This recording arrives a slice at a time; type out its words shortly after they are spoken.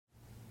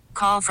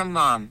call from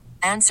mom.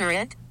 Answer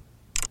it.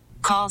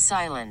 Call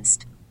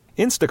silenced.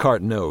 Instacart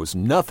knows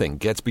nothing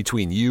gets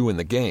between you and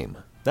the game.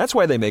 That's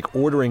why they make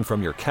ordering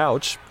from your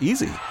couch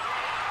easy.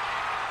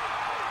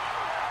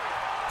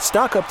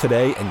 Stock up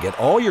today and get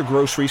all your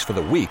groceries for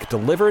the week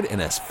delivered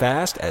in as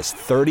fast as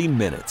 30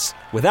 minutes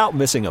without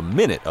missing a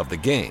minute of the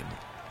game.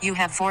 You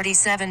have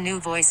 47 new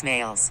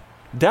voicemails.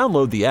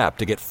 Download the app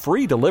to get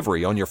free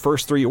delivery on your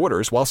first 3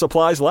 orders while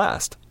supplies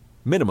last.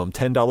 Minimum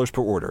 $10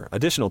 per order.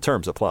 Additional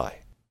terms apply.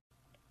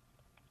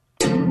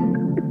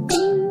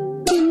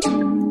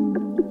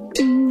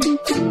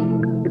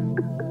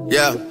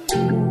 Yeah.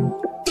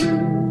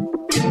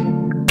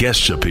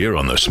 Guests appear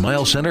on the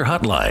Smile Center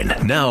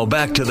hotline. Now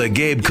back to the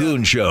Gabe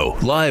Kuhn Show,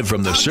 live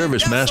from the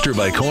Service Master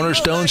by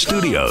Cornerstone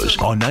Studios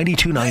on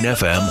 92.9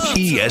 FM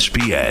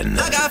ESPN.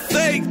 I got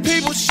fake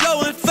people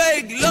showing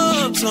fake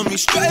love to me,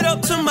 straight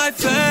up to my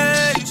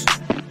face.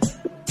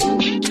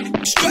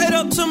 Straight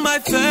up to my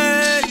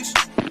face.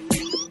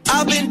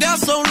 I've been down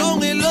so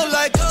long it look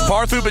like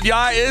Parth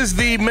Upadhyaya is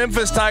the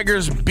Memphis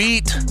Tigers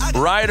beat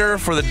writer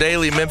for the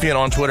Daily Memphian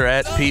on Twitter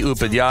at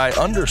 @Upadhyaya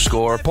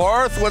 _.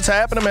 Parth, what's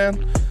happening,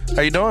 man?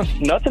 How you doing?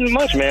 Nothing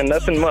much, man.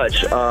 Nothing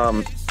much.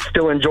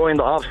 Still enjoying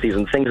the off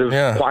season. Things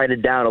have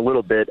quieted down a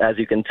little bit, as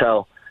you can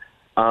tell.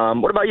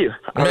 What about you?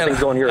 How are things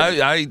going here?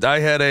 I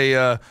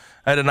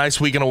had a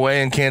nice weekend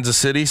away in Kansas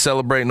City,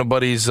 celebrating a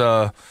buddy's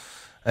a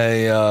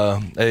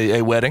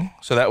wedding.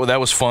 So that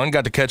was fun.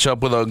 Got to catch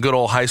up with a good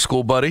old high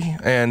school buddy,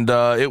 and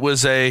it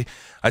was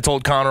I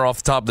told Connor off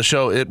the top of the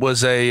show, it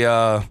was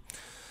a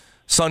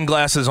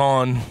sunglasses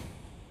on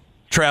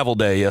travel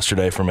day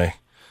yesterday for me.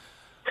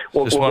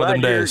 Well, Just one of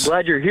them days.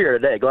 Glad you're here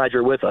today. Glad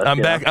you're with us. I'm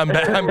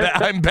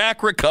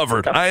back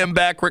recovered. I am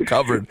back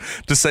recovered,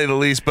 to say the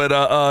least. But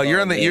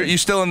you're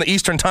still in the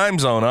Eastern time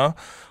zone, huh?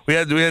 We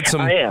had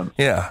some. I am.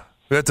 Yeah,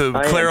 we had to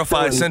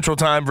clarify Central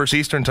Time versus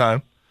Eastern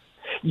Time.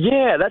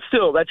 Yeah,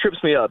 that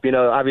trips me up. You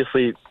know,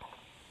 obviously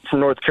from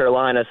North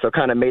Carolina, so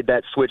kind of made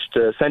that switch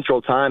to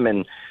Central Time,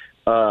 and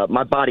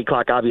my body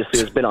clock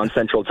obviously has been on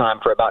Central Time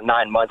for about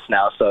 9 months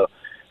now. So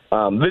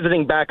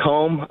visiting back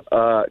home,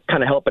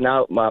 kind of helping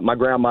out. My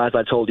grandma, as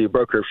I told you,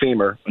 broke her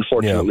femur,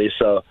 unfortunately.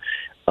 Yeah.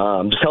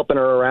 So just helping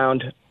her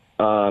around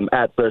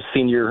at the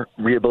senior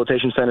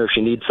rehabilitation center if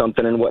she needs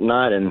something and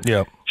whatnot, and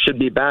should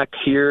be back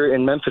here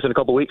in Memphis in a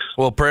couple weeks.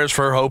 Well, prayers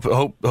for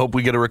her. Hope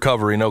we get a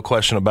recovery, no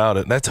question about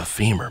it. That's a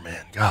femur,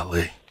 man.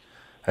 Golly.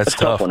 That's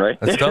tough. One, right?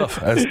 That's tough.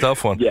 That's a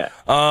tough one. Yeah.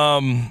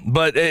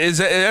 But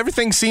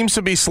everything seems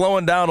to be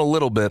slowing down a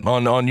little bit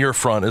on your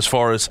front as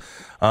far as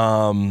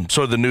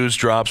sort of the news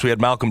drops. We had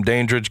Malcolm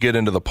Dandridge get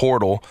into the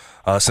portal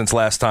since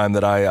last time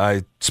that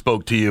I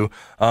spoke to you.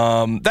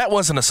 That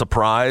wasn't a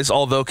surprise,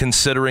 although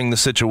considering the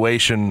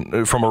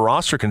situation from a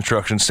roster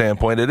construction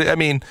standpoint,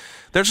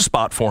 there's a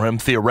spot for him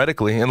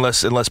theoretically,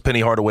 unless Penny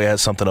Hardaway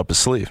has something up his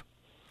sleeve.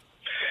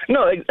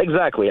 No,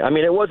 exactly. I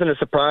mean, it wasn't a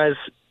surprise.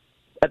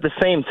 At the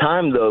same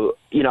time, though,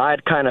 you know, I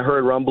had kind of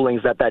heard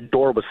rumblings that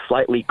door was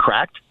slightly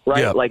cracked, right?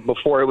 Yep. Like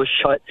before it was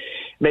shut,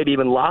 maybe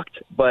even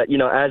locked. But, you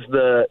know, as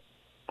the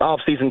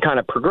offseason kind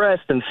of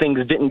progressed and things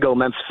didn't go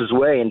Memphis's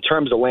way in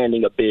terms of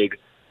landing a big,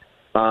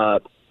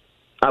 I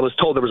was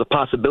told there was a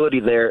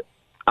possibility there.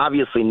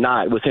 Obviously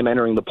not with him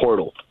entering the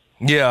portal.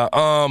 Yeah.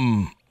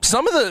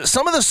 Some of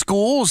the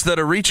schools that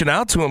are reaching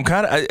out to him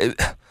kind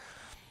of.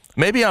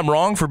 Maybe I'm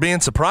wrong for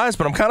being surprised,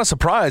 but I'm kind of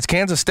surprised.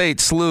 Kansas State,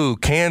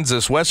 SLU,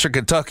 Kansas, Western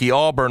Kentucky,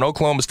 Auburn,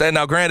 Oklahoma State.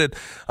 Now, granted,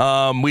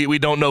 we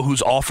don't know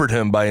who's offered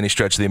him by any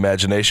stretch of the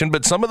imagination,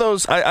 but some of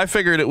those, I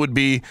figured it would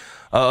be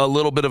a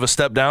little bit of a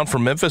step down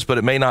from Memphis, but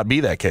it may not be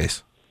that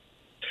case.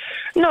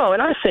 No,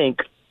 and I think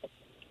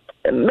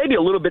maybe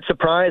a little bit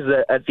surprised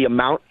at the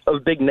amount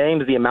of big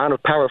names, the amount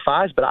of Power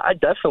Fives, but I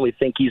definitely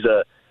think he's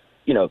a,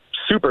 you know,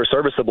 super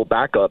serviceable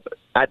backup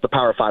at the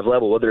Power Five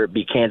level, whether it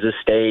be Kansas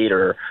State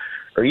or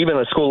even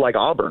a school like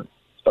Auburn,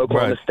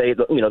 Oklahoma State.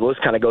 You know, the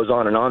list kind of goes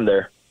on and on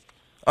there.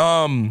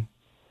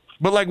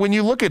 But like when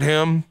you look at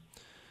him,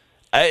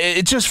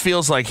 it just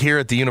feels like here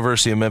at the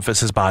University of Memphis,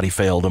 his body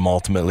failed him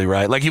ultimately,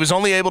 right? Like he was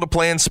only able to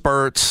play in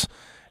spurts,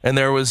 and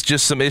there was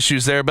just some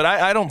issues there. But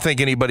I don't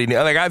think anybody,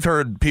 like I've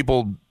heard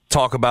people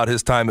talk about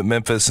his time at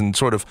Memphis and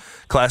sort of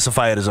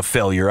classify it as a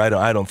failure.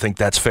 I don't think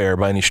that's fair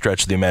by any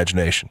stretch of the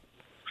imagination.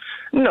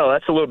 No,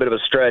 that's a little bit of a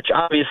stretch.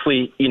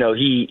 Obviously, you know,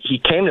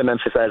 he came to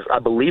Memphis as, I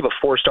believe, a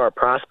 4-star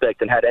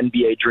prospect and had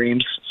NBA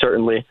dreams,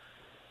 certainly.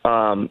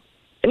 And,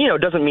 you know,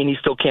 it doesn't mean he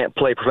still can't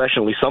play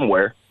professionally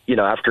somewhere, you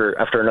know, after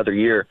another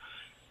year.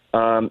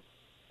 I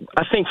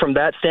think from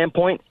that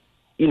standpoint,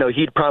 you know,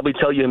 he'd probably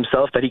tell you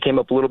himself that he came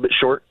up a little bit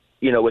short,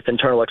 you know, with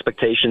internal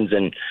expectations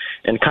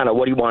and kind of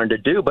what he wanted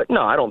to do. But,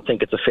 no, I don't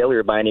think it's a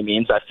failure by any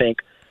means. I think,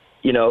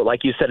 you know,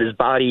 like you said, his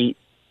body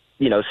 –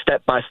 you know,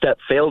 step by step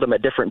failed him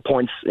at different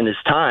points in his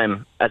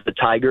time as the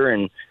Tiger,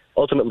 and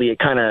ultimately it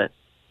kind of,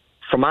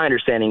 from my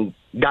understanding,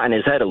 got in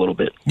his head a little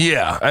bit.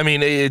 Yeah, I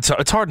mean, it's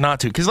hard not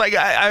to, because like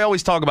I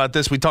always talk about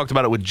this. We talked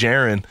about it with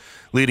Jaren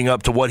leading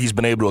up to what he's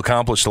been able to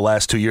accomplish the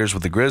last 2 years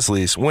with the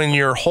Grizzlies. When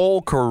your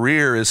whole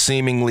career is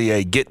seemingly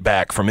a get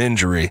back from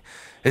injury,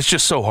 It's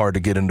just so hard to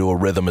get into a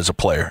rhythm as a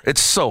player.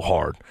 It's so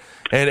hard.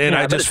 And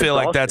I just feel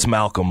like that's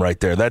Malcolm right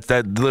there.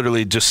 That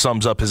literally just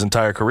sums up his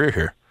entire career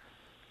here.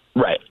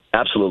 Right.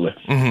 Absolutely.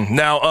 Mm-hmm.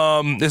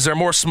 Now, is there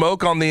more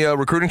smoke on the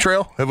recruiting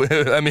trail?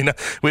 I mean,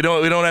 we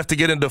don't have to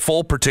get into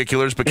full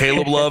particulars, but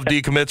Caleb Love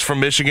decommits from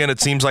Michigan. It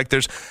seems like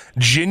there's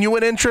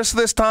genuine interest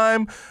this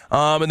time,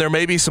 and there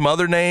may be some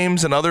other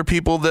names and other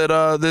people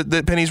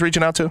that Penny's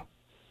reaching out to.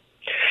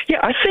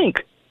 Yeah, I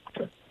think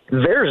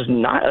there's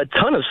not a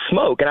ton of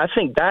smoke, and I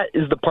think that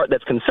is the part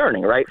that's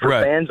concerning, right, for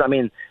fans. I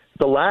mean,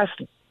 the last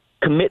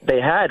commit they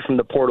had from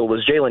the portal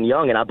was Jalen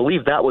Young, and I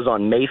believe that was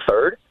on May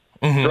 3rd.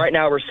 Mm-hmm. So right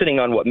now we're sitting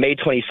on, May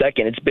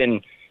 22nd. It's been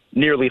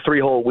nearly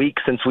 3 whole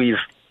weeks since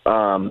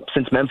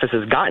since Memphis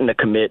has gotten a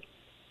commit.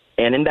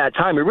 And in that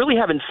time, we really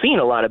haven't seen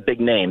a lot of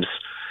big names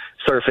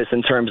surface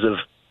in terms of,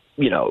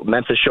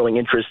 Memphis showing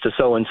interest to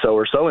so-and-so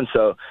or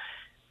so-and-so.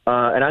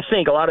 And I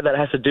think a lot of that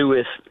has to do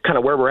with kind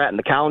of where we're at in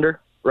the calendar,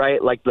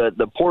 right? Like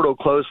the portal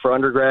closed for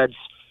undergrads.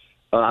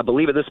 I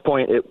believe at this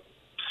point, it was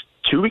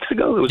 2 weeks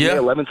ago. It was May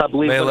 11th, I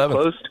believe, May 11th.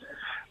 When it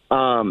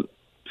closed.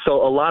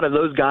 So a lot of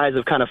those guys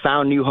have kind of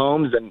found new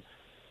homes, and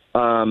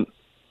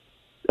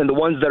the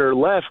ones that are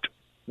left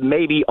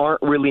maybe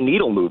aren't really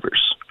needle movers,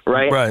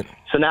 right? Right.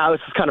 So now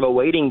it's kind of a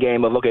waiting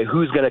game of, okay,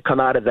 who's going to come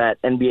out of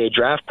that NBA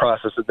draft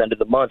process at the end of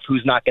the month?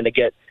 Who's not going to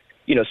get,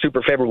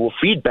 super favorable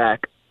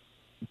feedback,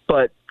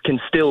 but can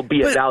still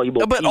be a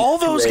valuable. But all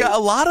those guys, a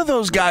lot of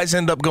those guys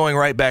end up going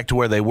right back to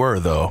where they were,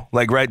 though,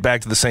 like right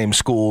back to the same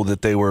school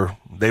that they were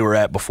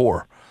at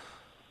before.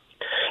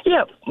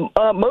 Yeah,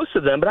 most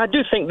of them, but I do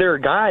think there are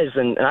guys,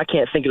 and I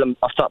can't think of them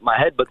off the top of my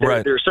head, but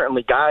there are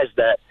certainly guys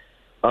that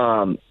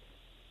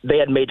they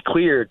had made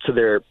clear to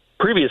their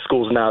previous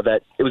schools now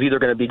that it was either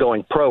going to be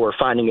going pro or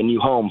finding a new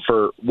home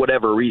for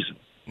whatever reason.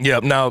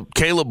 Yeah, now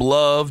Caleb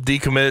Love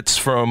decommits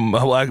from,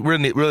 I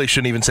really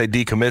shouldn't even say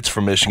decommits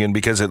from Michigan,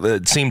 because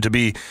it seemed to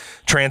be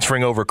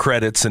transferring over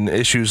credits and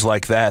issues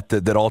like that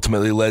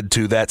ultimately led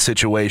to that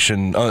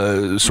situation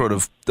sort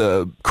of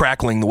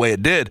crackling the way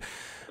it did.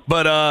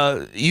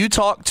 But you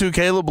talked to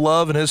Caleb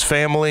Love and his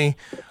family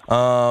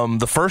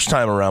the first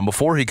time around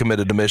before he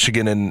committed to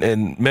Michigan,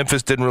 and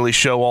Memphis didn't really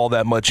show all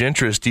that much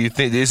interest. Do you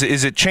think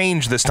is it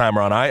changed this time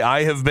around?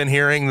 I have been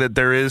hearing that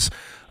there is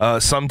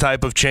some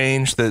type of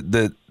change,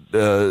 that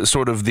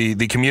sort of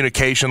the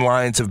communication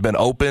lines have been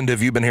opened.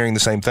 Have you been hearing the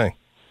same thing?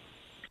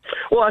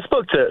 Well, I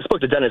spoke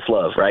to Dennis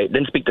Love, right?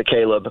 Didn't speak to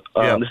Caleb.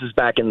 This is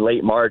back in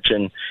late March,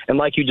 and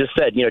like you just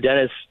said,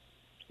 Dennis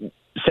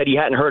said he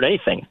hadn't heard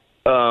anything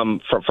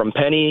from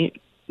Penny,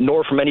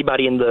 nor from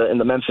anybody in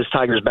the Memphis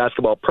Tigers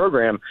basketball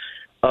program,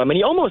 and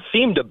he almost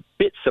seemed a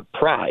bit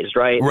surprised,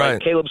 right? Right.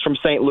 Like, Caleb's from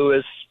St.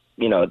 Louis,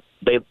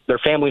 their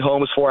family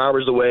home is 4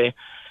 hours away,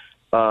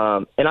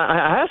 and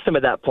I asked him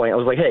at that point. I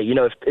was like, hey,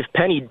 if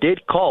Penny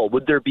did call,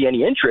 would there be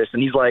any interest?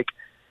 And he's like,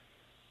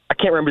 I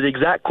can't remember the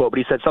exact quote, but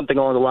he said something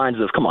along the lines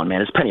of, "Come on,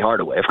 man, it's Penny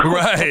Hardaway. Of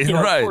course, right.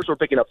 Of course, we're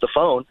picking up the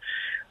phone."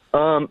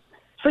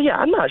 So yeah,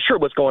 I'm not sure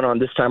what's going on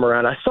this time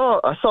around. I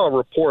saw a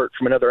report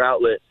from another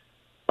outlet.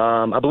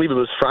 I believe it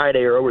was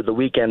Friday or over the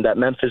weekend that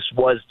Memphis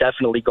was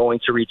definitely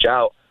going to reach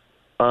out.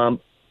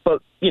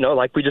 But,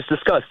 like we just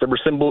discussed, there were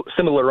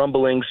similar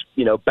rumblings,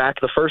 back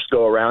the first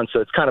go around. So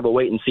it's kind of a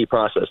wait and see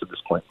process at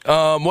this point.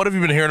 What have you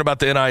been hearing about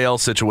the NIL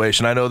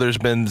situation? I know there's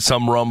been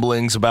some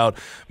rumblings about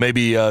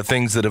maybe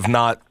things that have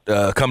not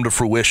come to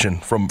fruition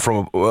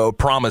from a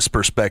promise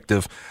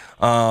perspective.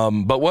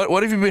 But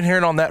what have you been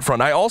hearing on that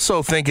front? I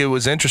also think it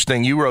was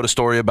interesting. You wrote a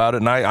story about it,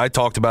 and I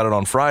talked about it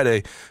on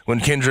Friday when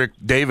Kendrick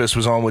Davis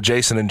was on with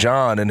Jason and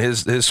John, and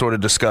his sort of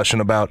discussion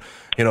about,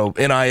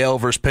 NIL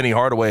versus Penny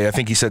Hardaway. I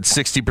think he said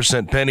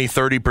 60% Penny,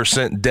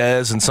 30%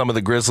 Dez, and some of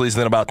the Grizzlies,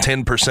 then about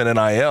 10%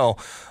 NIL.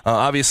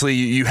 Obviously,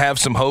 you have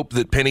some hope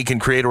that Penny can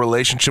create a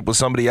relationship with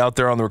somebody out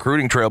there on the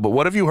recruiting trail. But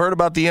what have you heard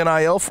about the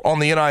NIL on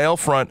the NIL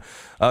front,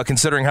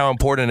 considering how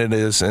important it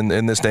is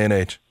in this day and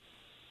age?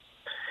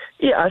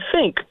 Yeah, I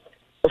think,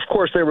 of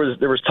course, there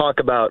was talk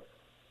about,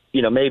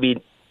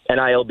 maybe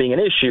NIL being an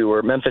issue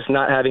or Memphis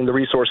not having the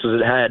resources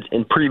it had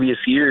in previous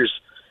years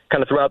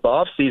kind of throughout the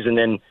offseason.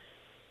 And,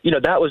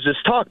 that was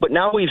just talk. But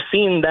now we've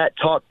seen that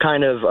talk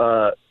kind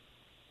of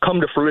come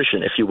to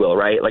fruition, if you will,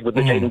 right? Like with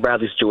the Jaden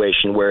Bradley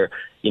situation where,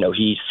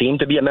 he seemed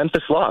to be a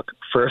Memphis lock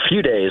for a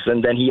few days,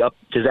 and then he upped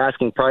his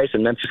asking price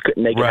and Memphis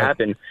couldn't make it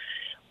happen.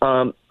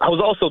 I was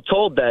also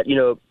told that,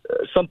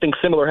 something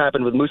similar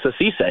happened with Musa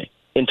Cisse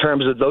in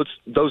terms of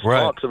those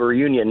talks of a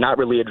reunion not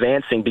really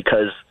advancing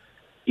because,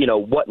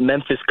 what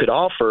Memphis could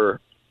offer,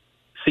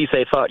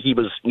 Cisse thought he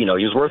was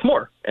worth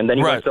more. And then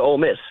he went to Ole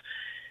Miss.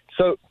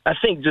 So I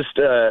think just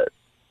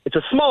it's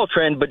a small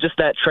trend, but just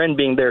that trend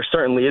being there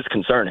certainly is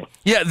concerning.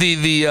 Yeah,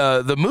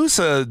 the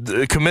Musa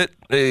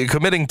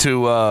committing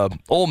to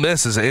Ole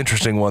Miss is an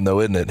interesting one,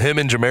 though, isn't it? Him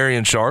and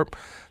Jamarian Sharp.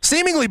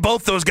 Seemingly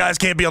both those guys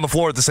can't be on the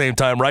floor at the same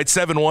time, right?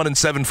 7'1" and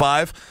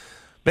 7'5".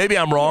 Maybe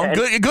I'm wrong.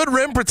 Good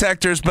rim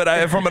protectors,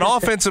 but from an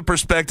offensive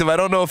perspective, I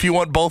don't know if you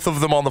want both of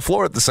them on the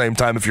floor at the same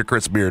time if you're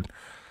Chris Beard.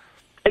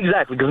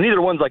 Exactly, because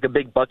neither one's like a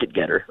big bucket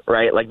getter,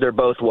 right? Like they're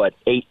both,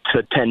 8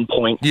 to 10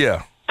 point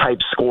type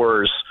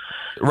scorers.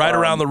 Right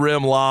around the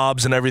rim,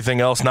 lobs and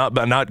everything else.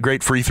 Not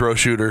great free throw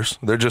shooters.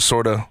 They're just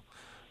sort of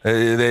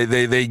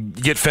they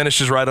get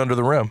finishes right under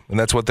the rim, and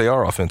that's what they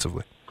are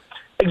offensively.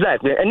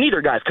 Exactly, and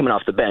neither guy's coming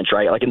off the bench,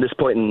 right? Like in this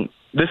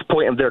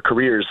point of their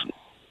careers,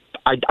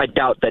 I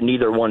doubt that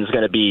neither one's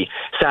going to be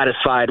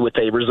satisfied with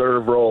a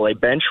reserve role, a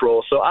bench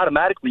role. So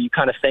automatically, you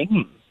kind of think,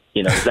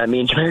 does that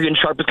mean Jamarian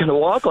Sharp is going to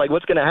walk? Like,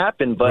 what's going to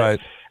happen?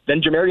 But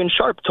then Jamarian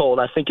Sharp told,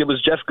 I think it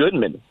was Jeff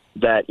Goodman,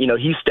 that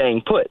he's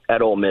staying put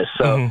at Ole Miss.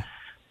 So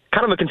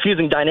kind of a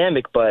confusing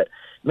dynamic. But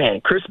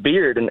man, Chris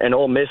Beard and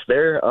Ole Miss,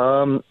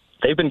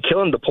 they've been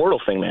killing the portal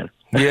thing, man.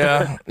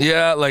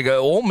 yeah. Like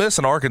Ole Miss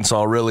and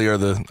Arkansas really are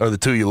the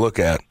two you look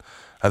at,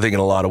 I think,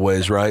 in a lot of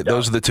ways, right?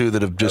 Those are the two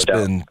that have just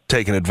been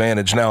taking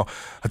advantage. Now,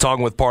 I'm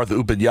talking with Parth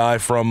Upadhyaya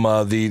from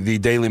the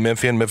Daily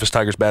Memphian, Memphis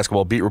Tigers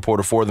basketball beat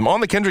reporter for them.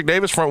 On the Kendrick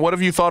Davis front, what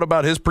have you thought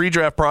about his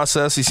pre-draft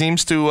process? He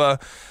seems to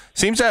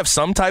have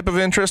some type of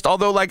interest,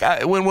 although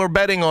when we're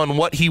betting on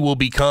what he will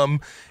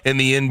become in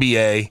the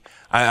NBA,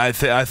 I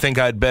think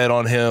I'd bet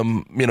on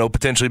him,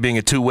 potentially being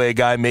a two-way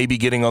guy, maybe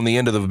getting on the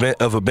end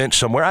of a bench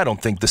somewhere. I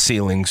don't think the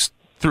ceiling's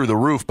through the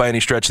roof by any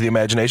stretch of the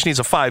imagination. He's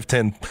a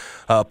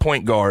 5'10"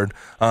 point guard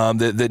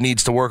that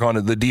needs to work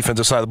on the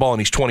defensive side of the ball,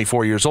 and he's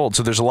 24 years old.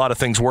 So there's a lot of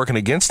things working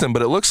against him,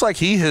 but it looks like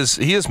he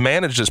has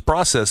managed this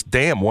process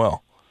damn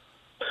well.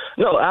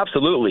 No,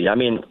 absolutely. I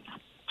mean,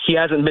 he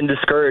hasn't been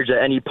discouraged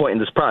at any point in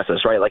this process,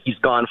 right? Like, he's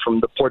gone from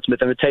the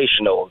Portsmouth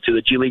Invitational to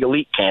the G League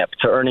Elite Camp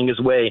to earning his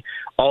way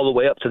all the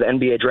way up to the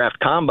NBA Draft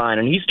Combine,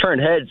 and he's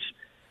turned heads,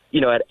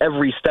 at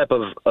every step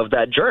of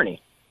that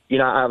journey.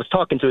 I was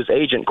talking to his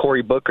agent,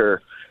 Corey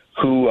Booker,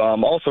 who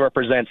also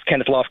represents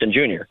Kenneth Lofton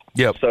Jr.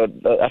 Yep. So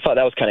I thought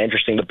that was kind of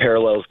interesting, the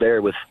parallels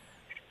there with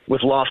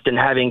Lofton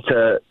having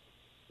to,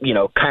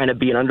 kind of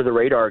be an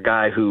under-the-radar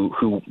guy who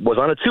was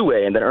on a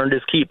two-way and then earned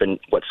his keep and,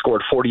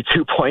 scored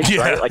 42 points,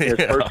 right? Like in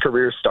his first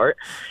career start.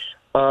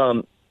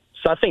 So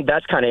I think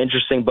that's kind of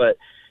interesting. But,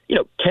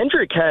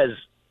 Kendrick has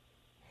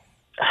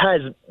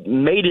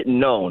made it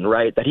known,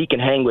 right, that he can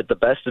hang with the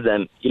best of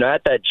them.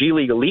 At that G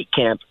League Elite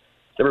Camp,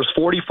 there was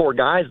 44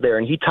 guys there,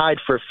 and he tied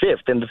for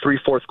fifth in the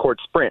 3/4 court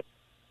sprint,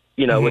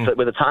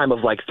 with a time of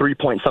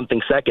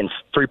 3-point-something seconds,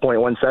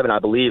 3.17, I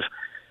believe.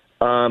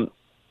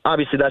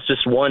 Obviously, that's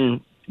just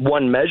one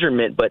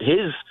measurement, but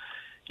his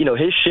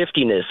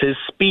shiftiness, his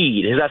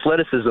speed, his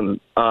athleticism,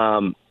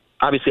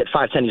 obviously at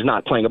 5'10", he's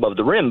not playing above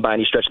the rim by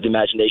any stretch of the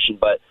imagination,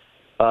 but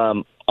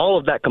all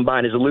of that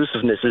combined, his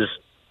elusiveness is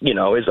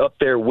up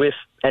there with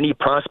any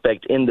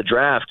prospect in the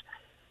draft.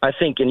 I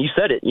think, and you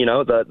said it,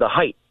 the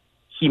height.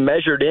 He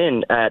measured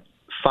in at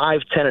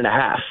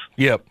 5'10.5".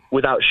 Yep.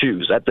 Without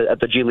shoes at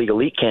the G League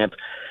Elite Camp.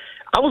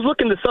 I was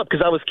looking this up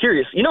because I was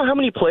curious. You know how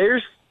many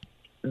players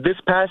this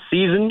past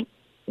season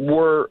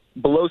were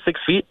below 6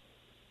 feet?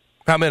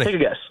 How many? Take a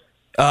guess.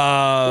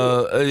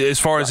 As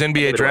far as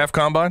NBA Draft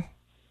Combine?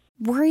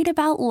 Worried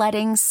about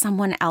letting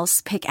someone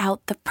else pick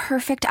out the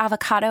perfect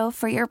avocado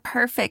for your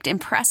perfect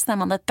impress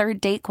them on the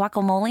third date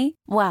guacamole?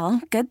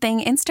 Well, good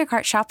thing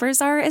Instacart shoppers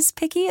are as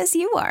picky as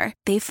you are.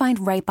 They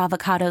find ripe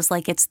avocados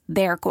like it's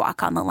their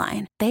guac on the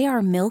line. They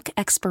are milk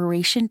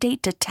expiration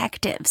date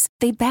detectives.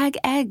 They bag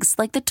eggs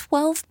like the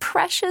 12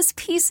 precious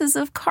pieces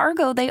of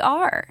cargo they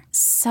are.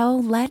 So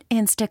let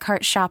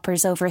Instacart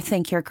shoppers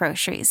overthink your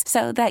groceries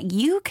so that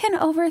you can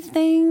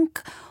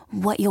overthink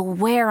what you'll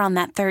wear on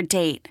that third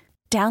date.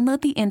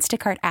 Download the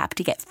Instacart app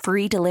to get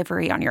free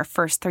delivery on your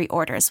first 3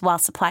 orders while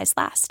supplies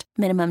last.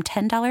 Minimum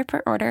 $10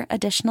 per order.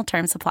 Additional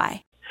terms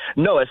apply.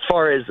 No, as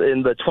far as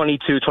in the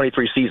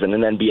 22-23 season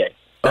in the NBA.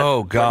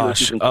 Oh,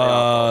 gosh.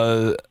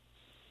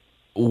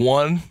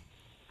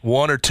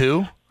 One or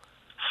two?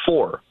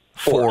 Four.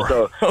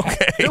 So,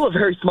 okay. Still a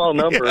very small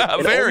number. Yeah,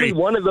 and only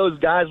one of those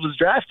guys was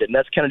drafted, and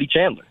that's Kennedy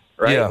Chandler,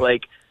 right? Yeah.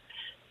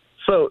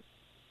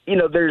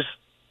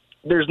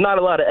 There's not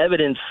a lot of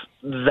evidence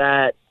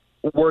that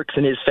works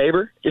in his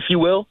favor, if you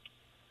will.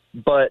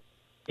 But,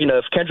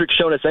 if Kendrick's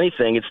shown us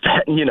anything, it's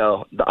that,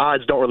 the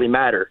odds don't really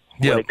matter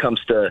when it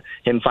comes to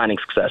him finding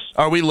success.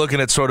 Are we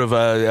looking at sort of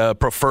a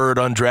preferred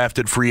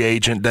undrafted free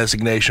agent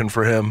designation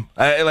for him?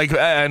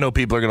 I know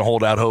people are going to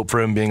hold out hope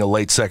for him being a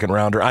late second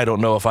rounder. I don't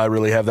know if I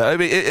really have that. I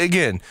mean,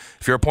 again,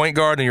 if you're a point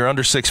guard and you're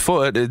under 6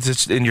 foot,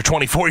 and you're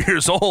 24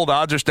 years old,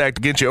 odds are stacked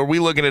against you. Are we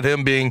looking at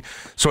him being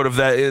sort of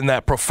that in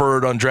that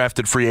preferred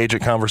undrafted free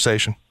agent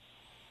conversation?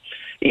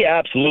 Yeah,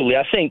 absolutely.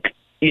 I think,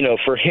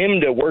 for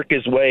him to work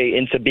his way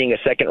into being a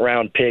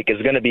second-round pick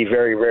is going to be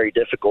very, very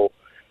difficult.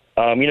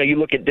 You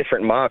look at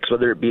different mocks,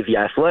 whether it be The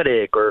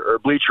Athletic or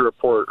Bleacher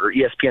Report or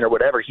ESPN or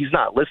whatever, he's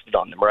not listed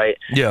on them, right?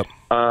 Yeah.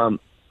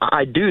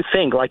 I do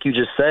think, like you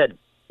just said,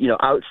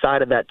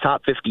 outside of that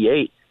top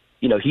 58,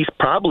 he's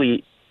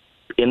probably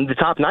in the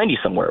top 90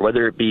 somewhere,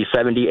 whether it be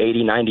 70,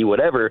 80, 90,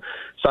 whatever.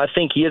 So I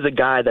think he is a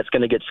guy that's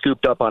going to get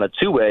scooped up on a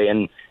two-way,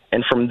 and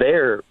from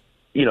there,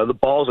 the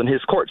ball's in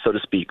his court, so to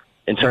speak,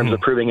 in terms of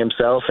proving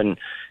himself and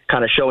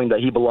kind of showing that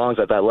he belongs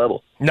at that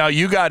level. Now,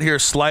 you got here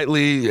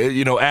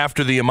slightly,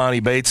 after the Imani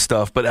Bates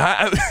stuff, but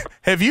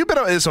have you been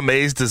as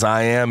amazed as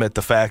I am at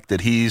the fact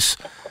that he's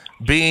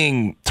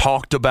being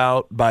talked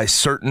about by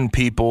certain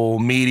people,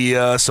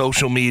 media,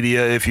 social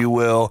media, if you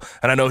will.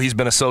 And I know he's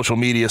been a social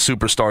media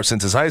superstar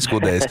since his high school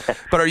days.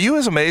 But are you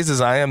as amazed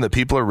as I am that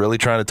people are really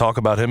trying to talk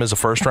about him as a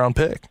first-round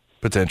pick,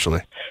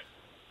 potentially?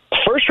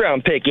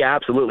 First-round pick, yeah,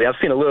 absolutely. I've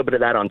seen a little bit of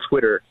that on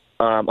Twitter.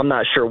 I'm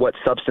not sure what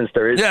substance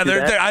there is. Yeah,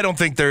 there, I don't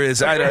think there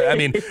is. I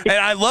mean, and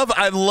I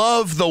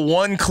love the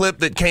one clip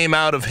that came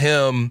out of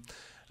him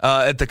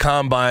at the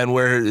combine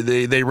where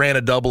they ran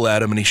a double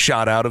at him and he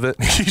shot out of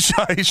it. He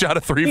shot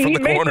a three from the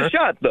corner. He made the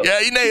shot, though. Yeah,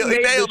 he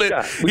nailed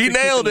it. He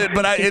nailed it.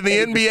 But in the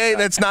NBA,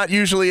 that's not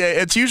usually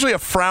it's usually a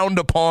frowned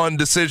upon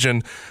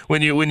decision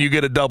when you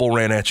get a double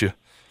ran at you.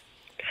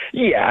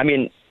 Yeah, I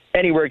mean,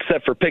 anywhere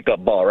except for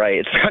pickup ball, right?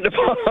 It's frowned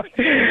upon.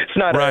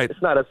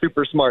 It's not a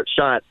super smart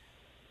shot.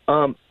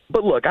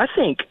 But look, I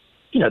think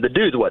the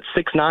dude's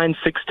 6'9",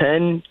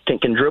 6'10",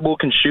 can dribble,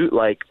 can shoot,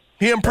 like.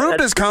 He improved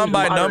his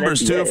combine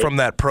numbers, too, from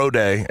that pro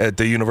day at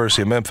the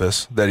University of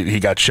Memphis that he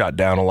got shot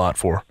down a lot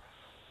for.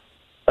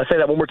 I say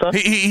that one more time?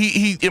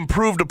 He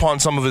improved upon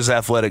some of his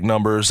athletic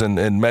numbers and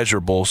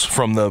measurables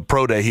from the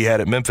pro day he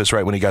had at Memphis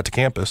right when he got to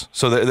campus.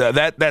 So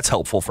that's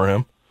helpful for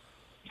him.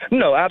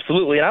 No,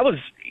 absolutely. And I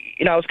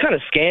was kind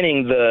of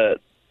scanning the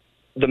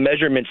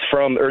measurements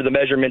the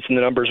measurements and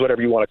the numbers,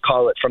 whatever you want to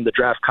call it, from the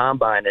draft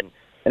combine. And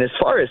as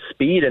far as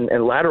speed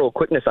and lateral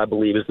quickness, I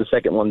believe, is the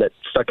second one that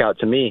stuck out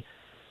to me.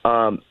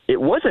 It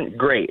wasn't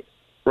great,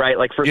 right?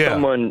 Like for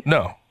someone,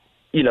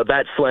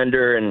 that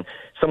slender and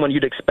someone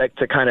you'd expect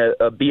to kind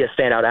of be a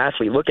standout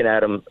athlete. Looking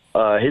at him,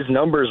 his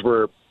numbers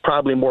were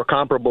probably more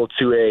comparable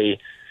to a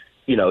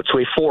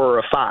 4 or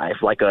a 5,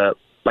 like a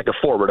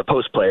forward, a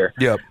post player.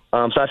 Yep.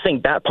 So I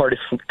think that part is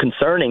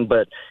concerning.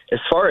 But as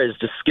far as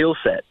the skill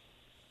set,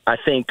 I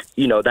think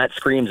that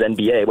screams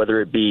NBA. Whether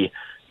it be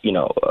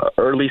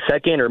early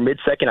second or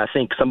mid-second, I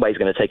think somebody's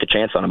going to take a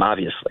chance on him,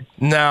 obviously.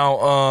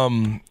 Now,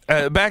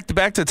 back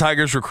to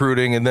Tigers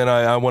recruiting, and then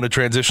I want to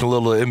transition a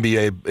little to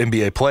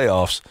NBA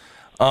playoffs.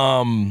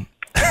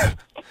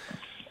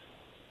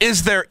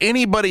 Is there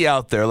anybody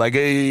out there, like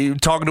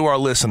talking to our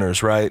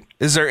listeners, right?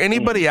 Is there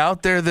anybody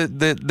out there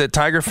that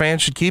Tiger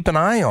fans should keep an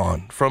eye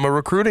on from a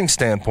recruiting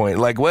standpoint?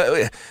 Like,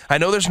 I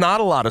know there's not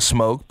a lot of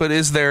smoke, but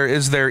is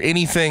there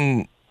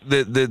anything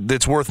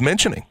that's worth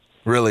mentioning,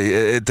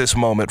 really, at this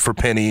moment for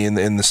Penny and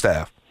the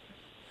staff?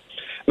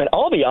 Man,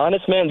 I'll be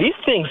honest, man, these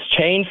things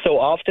change so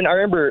often. I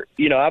remember,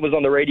 I was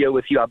on the radio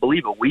with you, I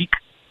believe, a week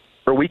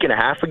and a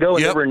half ago,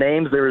 and there were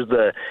names. There was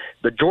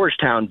the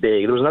Georgetown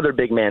big. There was another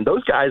big man.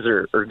 Those guys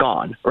are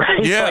gone,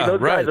 right? Yeah,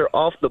 those guys are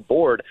off the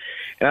board.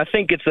 And I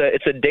think it's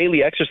a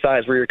daily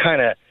exercise where you're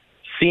kind of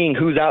seeing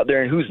who's out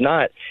there and who's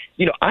not.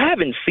 I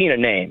haven't seen a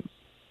name,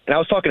 and I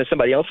was talking to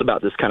somebody else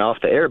about this kind of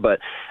off the air, but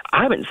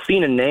I haven't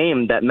seen a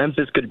name that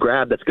Memphis could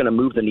grab that's going to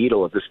move the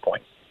needle at this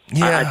point.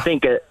 Yeah. I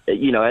think, at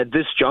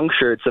this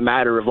juncture, it's a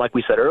matter of, like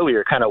we said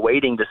earlier, kind of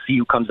waiting to see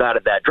who comes out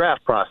of that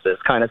draft process,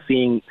 kind of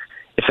seeing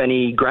if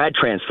any grad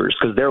transfers,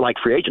 because they're like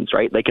free agents,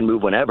 right? They can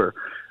move whenever.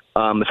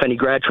 If any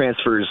grad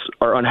transfers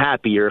are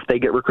unhappy or if they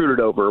get recruited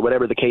over or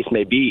whatever the case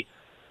may be,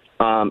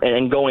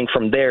 and going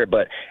from there.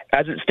 But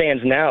as it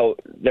stands now,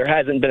 there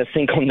hasn't been a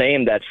single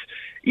name that's,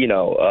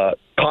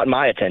 caught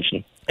my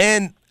attention.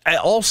 And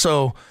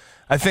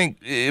I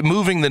think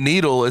moving the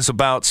needle is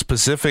about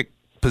specific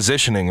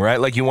positioning,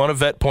 right? Like you want a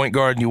vet point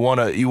guard and you want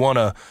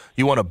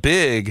a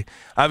big.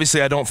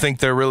 Obviously, I don't think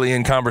they're really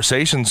in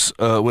conversations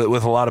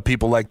with a lot of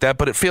people like that,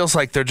 but it feels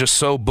like they're just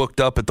so booked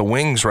up at the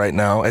wings right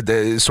now, at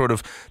the sort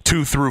of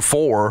 2 through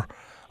 4,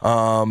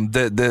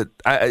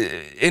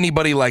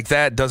 anybody like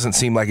that doesn't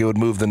seem like it would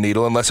move the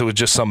needle unless it was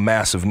just some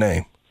massive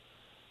name.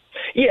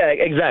 Yeah,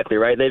 exactly,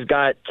 right? They've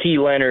got T.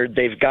 Leonard,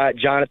 they've got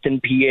Jonathan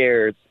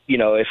Pierre.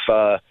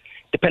 If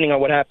depending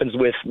on what happens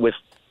with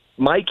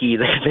Mikey,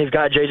 they've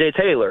got J.J.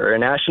 Taylor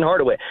and Ashton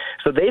Hardaway.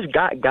 So they've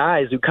got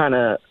guys who kind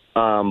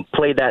of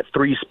play that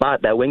 3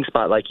 spot, that wing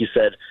spot, like you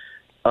said.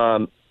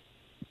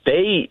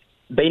 They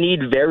need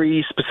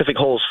very specific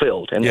holes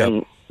filled. And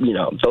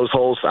those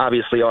holes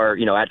obviously are,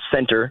 at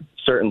center,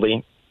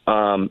 certainly,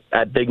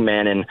 at big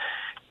man, and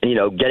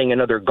getting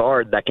another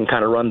guard that can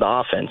kind of run the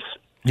offense.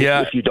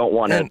 Yeah. If you don't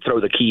want to throw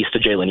the keys to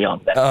Jalen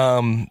Young.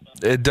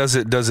 It does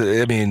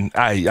it. I mean,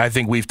 I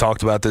think we've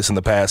talked about this in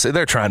the past.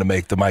 They're trying to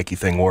make the Mikey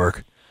thing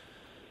work.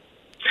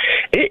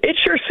 It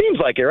sure seems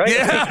like it, right?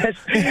 Yeah.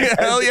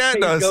 Hell yeah, it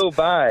does. Go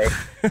by.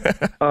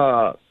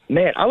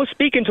 Man, I was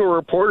speaking to a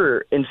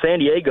reporter in San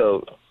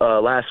Diego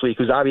last week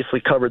who's obviously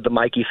covered the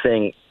Mikey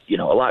thing, a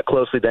lot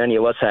closely than any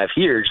of us have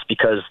here, just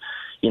because,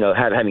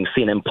 having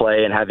seen him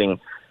play and having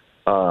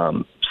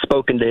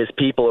spoken to his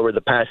people over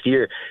the past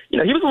year. He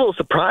was a little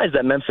surprised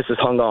that Memphis has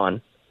hung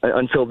on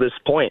until this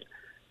point.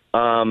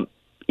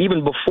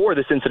 Even before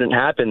this incident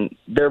happened,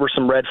 there were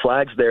some red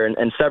flags there,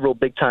 and several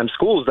big-time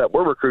schools that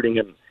were recruiting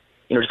him,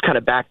 just kind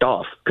of backed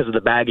off because of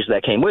the baggage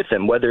that came with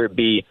him, whether it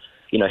be,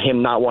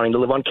 him not wanting to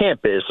live on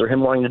campus or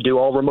him wanting to do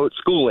all remote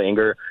schooling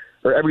or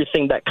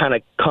everything that kind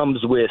of comes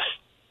with,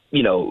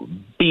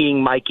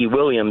 being Mikey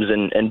Williams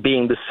and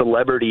being the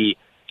celebrity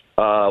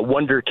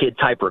wonder kid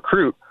type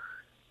recruit.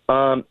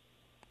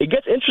 It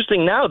gets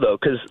interesting now, though,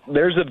 because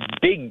there's a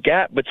big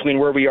gap between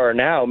where we are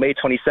now, May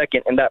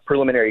 22nd, and that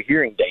preliminary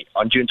hearing date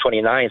on June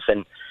 29th.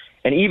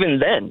 And even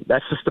then,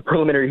 that's just the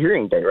preliminary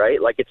hearing date, right?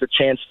 Like, it's a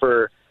chance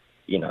for,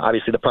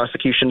 obviously the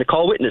prosecution to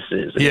call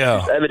witnesses and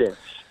produce evidence.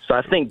 So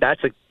I think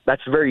that's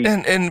very...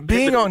 And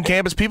being on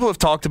campus, people have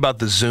talked about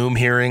the Zoom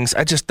hearings.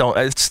 I just don't...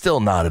 It's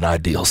still not an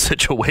ideal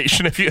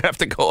situation if you have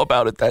to go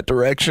about it that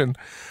direction.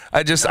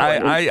 I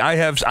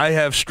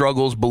have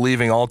struggles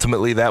believing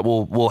ultimately that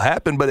will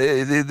happen, but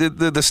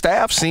the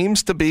staff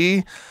seems to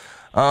be...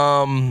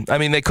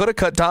 they could have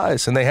cut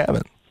ties, and they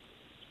haven't.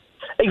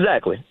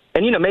 Exactly.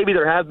 And, maybe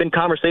there have been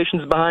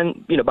conversations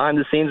behind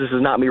the scenes. This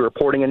is not me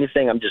reporting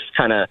anything. I'm just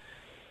kind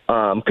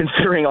of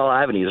considering all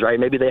avenues, right?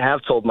 Maybe they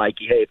have told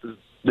Mikey, hey, if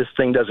this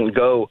thing doesn't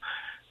go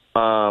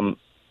a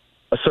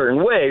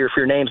certain way, or if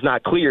your name's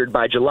not cleared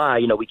by July,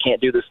 we can't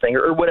do this thing,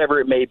 or whatever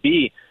it may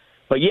be.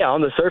 But, yeah,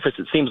 on the surface,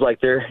 it seems like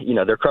they're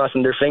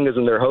crossing their fingers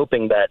and they're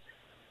hoping that,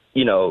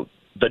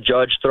 the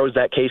judge throws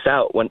that case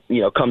out when,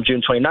 come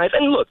June 29th.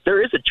 And, look,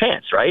 there is a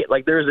chance, right?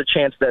 Like, there is a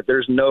chance that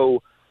there's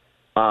no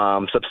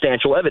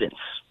substantial evidence,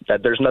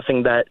 that there's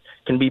nothing that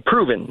can be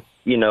proven,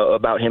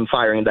 about him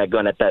firing that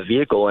gun at that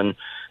vehicle. And,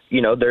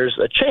 there's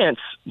a chance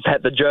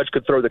that the judge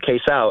could throw the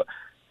case out.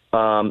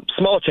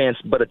 Small chance,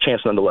 but a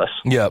chance nonetheless.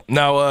 Yeah.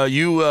 Now,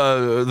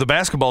 the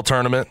basketball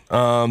tournament,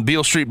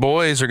 Beale Street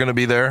Boys are going to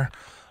be there.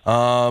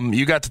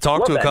 You got to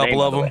talk to a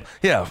couple of them.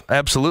 Yeah,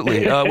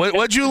 absolutely.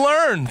 What'd you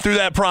learn through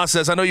that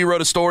process? I know you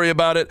wrote a story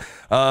about it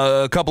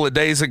a couple of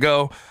days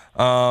ago.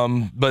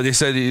 But they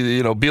said,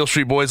 Beale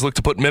Street Boys look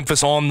to put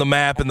Memphis on the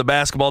map in the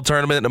basketball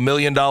tournament, $1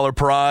 million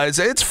prize.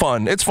 It's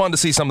fun. It's fun to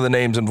see some of the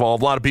names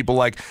involved. A lot of people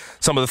like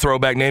some of the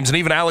throwback names, and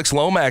even Alex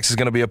Lomax is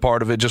going to be a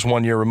part of it just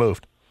 1 year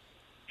removed.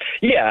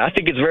 Yeah, I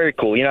think it's very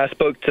cool. I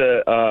spoke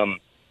to,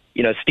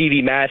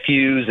 Stevie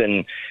Matthews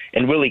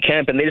and Willie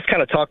Kemp, and they just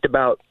kind of talked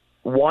about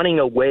wanting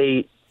a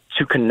way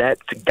to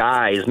connect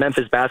guys,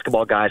 Memphis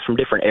basketball guys from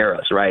different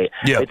eras, right?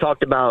 Yeah. They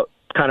talked about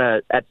kind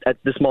of at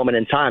this moment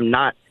in time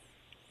not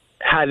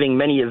having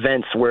many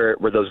events where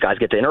those guys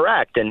get to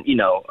interact and,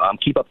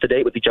 keep up to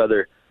date with each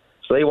other.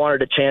 So they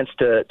wanted a chance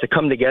to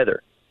come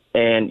together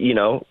and,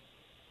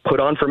 put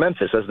on for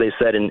Memphis, as they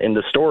said in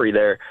the story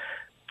there.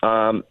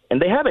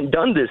 And they haven't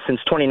done this since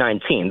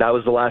 2019. That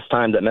was the last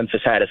time that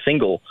Memphis had a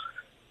single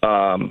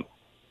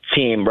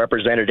team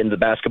represented in the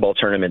basketball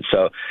tournament.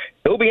 So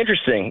it'll be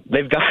interesting.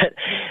 They've got,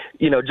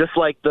 just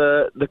like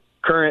the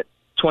current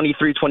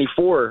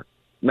 23-24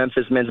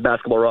 Memphis men's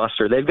basketball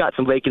roster, they've got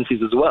some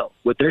vacancies as well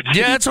with their team.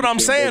 Yeah, that's what I'm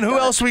saying. Who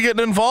else are we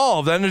getting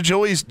involved? I know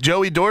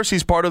Joey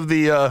Dorsey's part of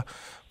the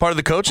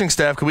coaching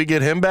staff. Could we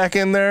get him back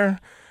in there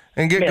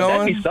and get going?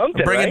 That'd be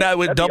something, bring right? it down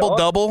with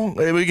double-double.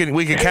 We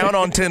can count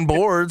on 10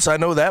 boards. I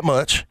know that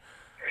much.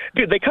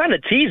 Dude, they kind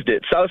of teased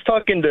it. So I was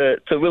talking to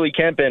Willie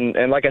Kemp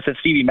and like I said,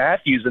 Stevie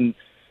Matthews, and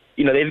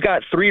they've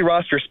got 3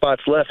 roster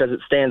spots left as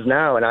it stands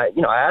now. And I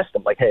asked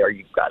them, like, hey, are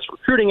you guys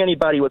recruiting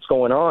anybody? What's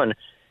going on?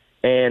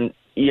 And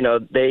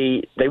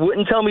they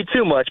wouldn't tell me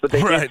too much, but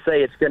they did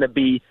say it's going to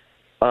be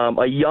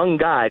a young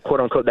guy, quote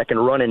unquote, that can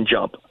run and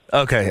jump.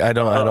 Okay, I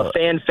don't. A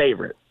fan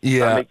favorite.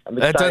 Yeah, I'm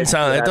that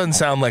doesn't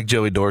sound like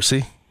Joey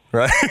Dorsey,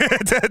 right?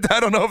 I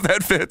don't know if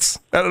that fits.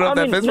 I don't know if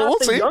that fits. But we'll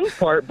see. Young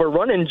part, but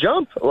run and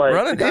jump. Like,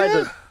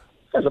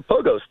 has a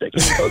pogo stick.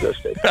 He's a pogo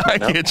stick.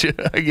 I get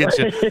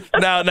you.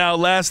 Now,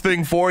 last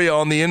thing for you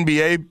on the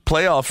NBA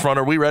playoff front.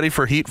 Are we ready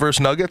for Heat versus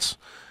Nuggets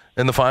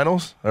in the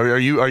finals? Are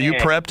you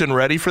prepped and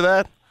ready for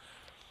that?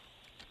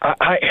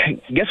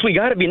 I guess we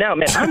got to be now,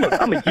 man.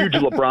 I'm a huge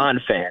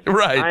LeBron fan.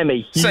 Right. I'm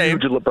a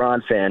huge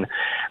LeBron fan.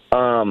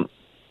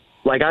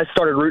 I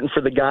started rooting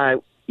for the guy,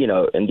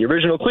 in the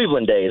original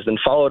Cleveland days, then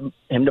followed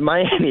him to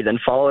Miami, then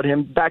followed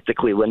him back to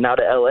Cleveland, now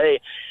to LA.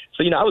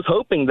 So, I was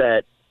hoping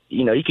that,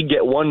 he could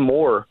get one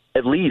more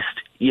at least,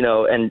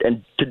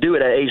 and to do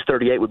it at age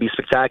 38 would be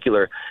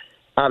spectacular.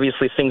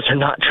 Obviously, things are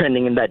not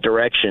trending in that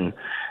direction.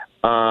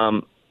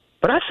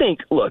 But I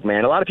think, look,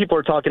 man, a lot of people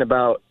are talking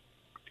about,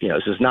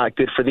 this is not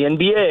good for the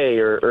NBA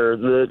or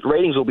the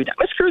ratings will be down.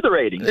 Let's screw the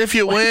ratings. If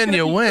you win,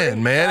 you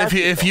win, man.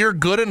 If you're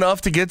good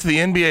enough to get to the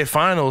NBA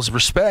Finals,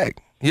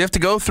 respect. You have to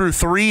go through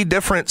 3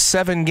 different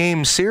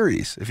 7-game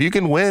series. If you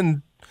can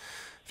win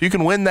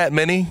that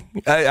many,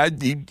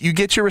 you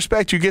get your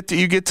respect. You get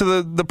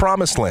to the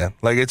promised land.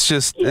 Like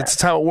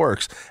it's how it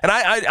works. And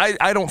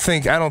I don't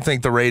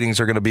think the ratings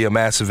are going to be a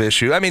massive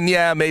issue. I mean,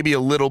 yeah, maybe a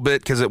little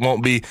bit because it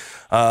won't be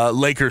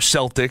Lakers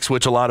Celtics,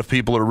 which a lot of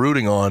people are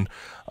rooting on.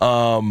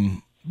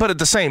 But at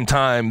the same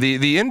time, the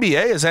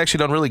NBA has actually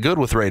done really good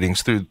with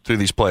ratings through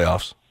these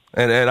playoffs.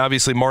 And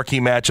obviously marquee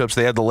matchups,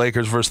 they had the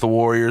Lakers versus the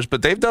Warriors,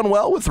 but they've done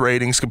well with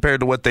ratings compared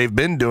to what they've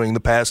been doing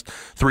the past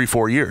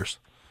 3-4 years.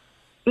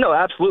 No,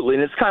 absolutely.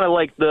 And it's kind of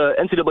like the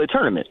NCAA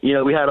tournament.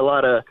 We had a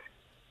lot of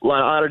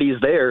oddities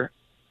there,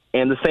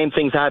 and the same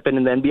things happen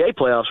in the NBA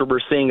playoffs where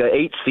we're seeing an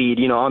 8 seed,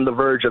 on the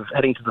verge of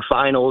heading to the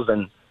finals,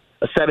 and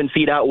a 7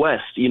 seed out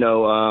west,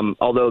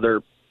 although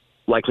they're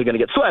likely going to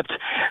get swept,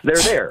 they're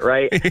there,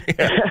 right?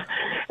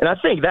 And I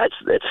think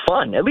it's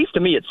fun. At least to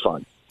me, it's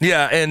fun.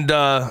 Yeah, and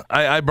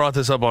I brought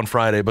this up on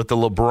Friday, but the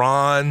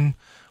LeBron,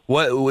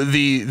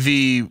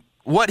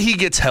 what he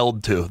gets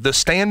held to, the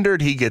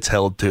standard he gets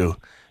held to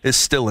is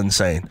still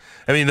insane.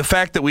 I mean, the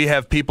fact that we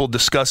have people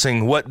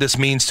discussing what this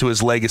means to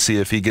his legacy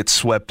if he gets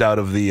swept out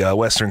of the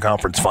Western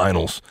Conference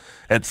Finals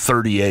at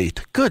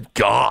 38. Good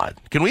God.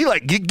 Can we,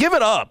 give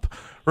it up,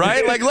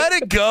 right? Let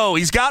it go.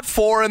 He's got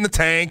 4 in the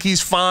tank.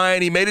 He's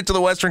fine. He made it to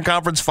the Western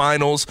Conference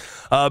Finals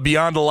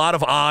beyond a lot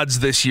of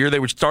odds this year.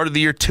 They started the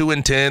year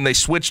 2-10. They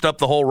switched up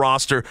the whole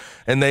roster,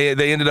 and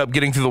they ended up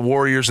getting through the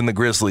Warriors and the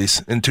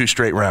Grizzlies in 2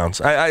 straight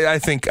rounds. I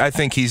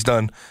think he's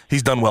done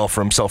well for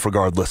himself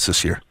regardless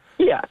this year.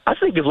 Yeah, I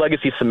think his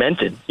legacy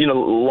cemented,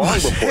 long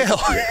before.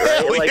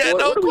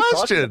 No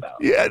question.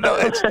 Yeah, no,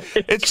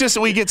 it's just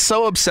we get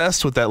so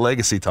obsessed with that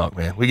legacy talk,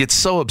 man. We get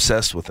so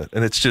obsessed with it,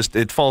 and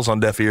it falls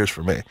on deaf ears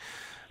for me.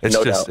 It's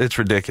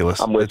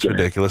ridiculous. It's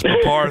ridiculous.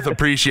 But Parth,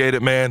 appreciate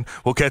it, man.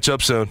 We'll catch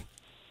up soon.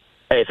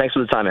 Hey, thanks for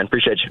the time, man.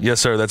 Appreciate you. Yes,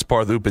 sir. That's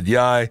Parth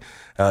Upadhyaya.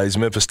 He's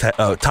Memphis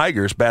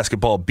Tigers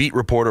basketball beat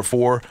reporter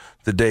for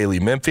the Daily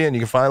Memphian.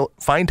 You can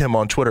find him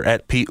on Twitter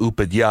at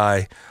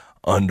 @PUpadhyaya_.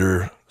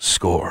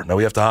 Now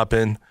we have to hop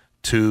in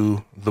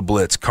to the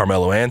Blitz.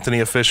 Carmelo Anthony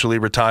officially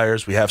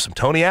retires. We have some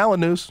Tony Allen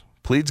news.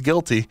 Pleads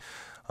guilty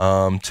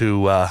to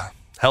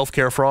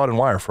healthcare fraud and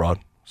wire fraud.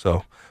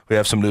 So we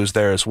have some news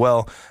there as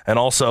well. And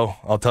also,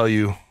 I'll tell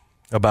you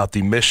about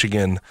the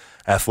Michigan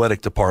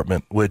athletic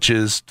department, which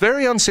is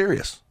very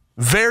unserious.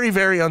 Very,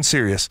 very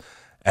unserious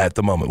at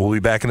the moment. We'll be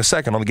back in a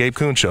second on the Gabe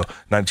Kuhn Show,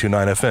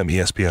 92.9 FM,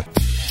 ESPN.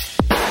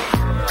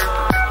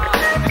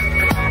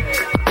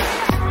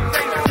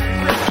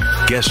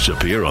 Guests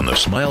appear on the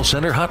Smile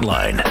Center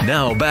hotline.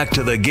 Now back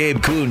to the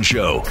Gabe Kuhn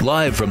Show,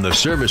 live from the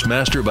Service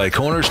Master by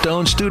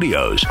Cornerstone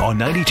Studios on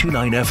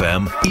 92.9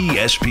 FM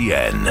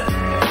ESPN.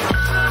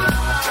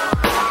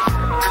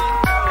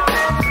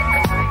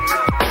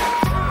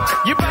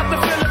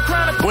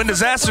 When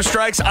disaster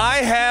strikes, I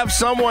have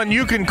someone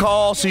you can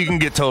call so you can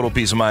get total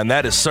peace of mind.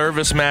 That is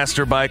Service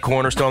Master by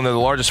Cornerstone. They're the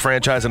largest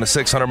franchise in a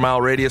 600-mile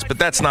radius, but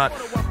that's not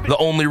the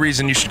only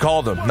reason you should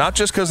call them. Not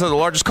just because they're the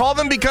largest. Call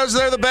them because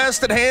they're the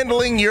best at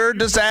handling your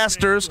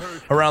disasters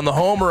around the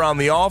home, around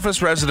the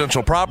office,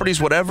 residential properties,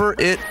 whatever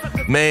it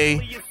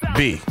may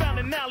be.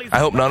 I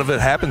hope none of it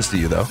happens to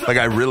you, though.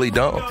 I really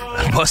don't.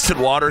 Busted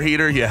water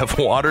heater, you have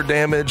water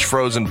damage,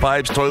 frozen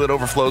pipes, toilet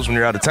overflows when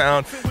you're out of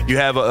town. You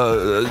have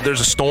there's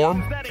a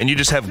storm, and you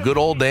just have good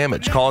old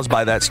damage caused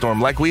by that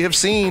storm. Like we have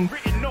seen,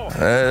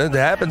 it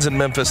happens in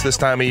Memphis this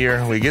time of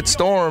year. We get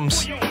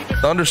storms,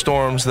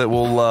 thunderstorms that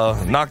will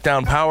knock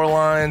down power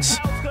lines.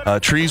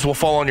 Trees will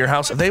fall on your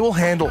house. They will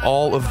handle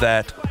all of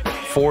that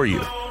for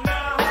you.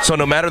 So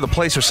no matter the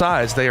place or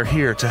size, they are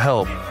here to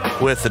help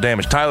with the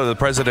damage. Tyler, the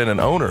president and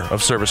owner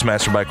of Service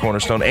Master by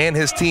Cornerstone, and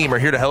his team are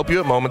here to help you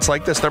at moments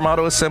like this. Their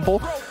motto is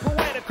simple.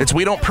 It's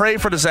we don't pray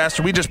for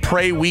disaster. We just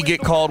pray we get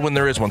called when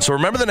there is one. So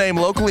remember the name,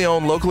 locally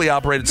owned, locally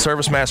operated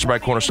Service Master by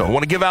Cornerstone. I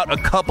want to give out a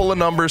couple of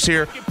numbers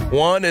here.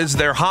 One is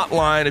their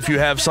hotline if you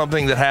have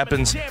something that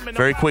happens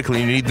very quickly.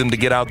 You need them to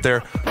get out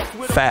there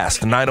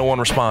fast. 901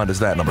 Respond is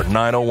that number,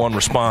 901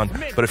 Respond.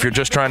 But if you're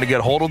just trying to get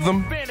a hold of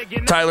them,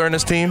 Tyler and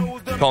his team,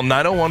 call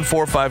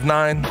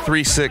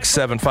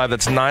 901-459-3675.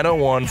 That's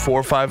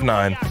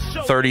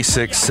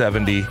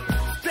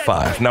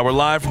 901-459-3675. Now we're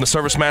live from the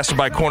Service Master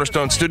by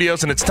Cornerstone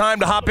Studios, and it's time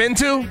to hop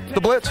into the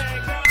Blitz.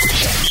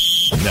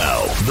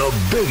 Now, the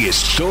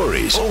biggest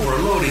stories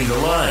overloading the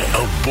line.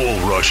 A bull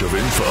rush of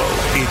info.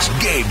 It's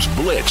Gabe's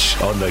Blitz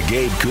on the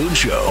Gabe Kuhn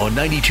Show on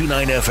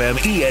 92.9 FM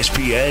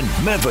ESPN,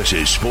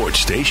 Memphis' sports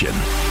station.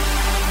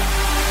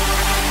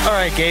 All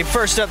right, Gabe,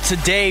 first up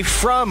today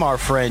from our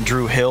friend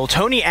Drew Hill,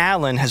 Tony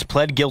Allen has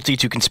pled guilty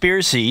to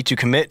conspiracy to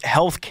commit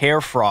health care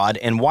fraud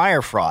and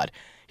wire fraud.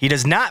 He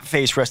does not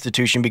face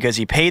restitution because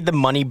he paid the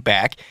money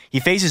back. He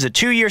faces a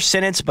 2-year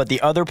sentence, but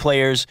the other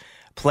players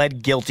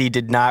pled guilty,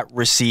 did not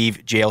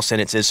receive jail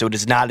sentences, so it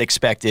is not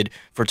expected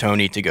for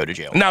Tony to go to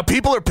jail. Now,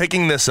 people are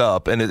picking this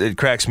up, and it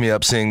cracks me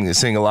up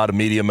seeing a lot of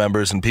media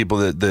members and people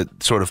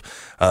that sort of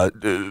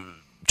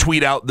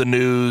tweet out the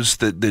news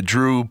that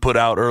Drew put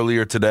out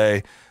earlier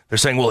today. They're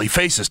saying, well, he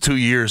faces 2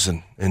 years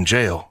in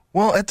jail.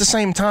 Well, at the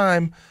same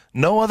time,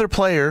 no other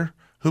player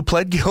who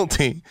pled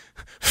guilty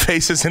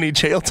faces any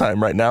jail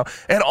time right now.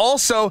 And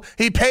also,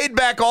 he paid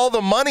back all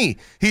the money.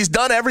 He's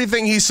done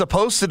everything he's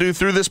supposed to do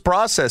through this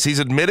process. He's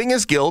admitting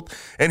his guilt,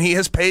 and he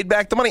has paid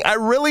back the money. I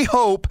really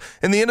hope,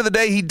 in the end of the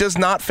day, he does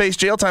not face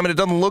jail time, and it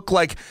doesn't look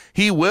like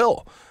he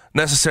will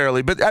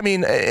necessarily. But, I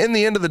mean, in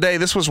the end of the day,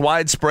 this was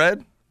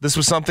widespread. This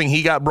was something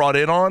he got brought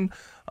in on.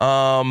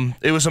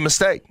 It was a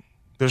mistake.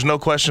 There's no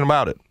question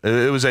about it.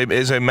 It was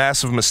a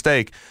massive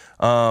mistake.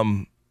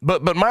 But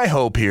my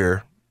hope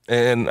here,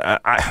 and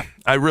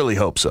I really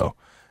hope so,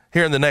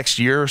 here in the next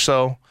year or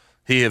so,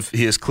 He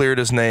has cleared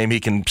his name. He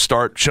can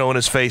start showing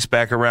his face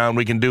back around.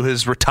 We can do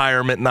his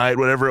retirement night,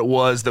 whatever it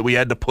was that we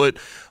had to put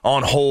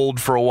on hold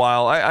for a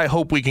while. I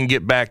hope we can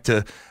get back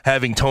to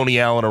having Tony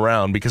Allen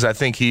around because I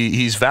think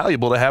he's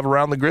valuable to have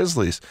around the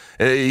Grizzlies.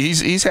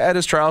 He's had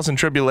his trials and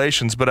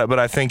tribulations, but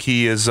I think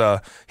he's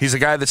a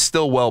guy that's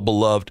still well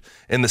beloved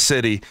in the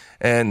city.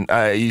 And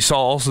you saw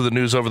also the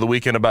news over the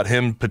weekend about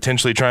him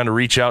potentially trying to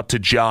reach out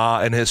to Ja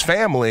and his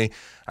family.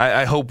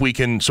 I hope we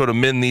can sort of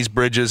mend these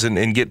bridges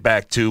and get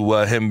back to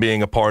him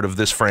being a part of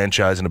this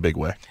franchise in a big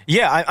way.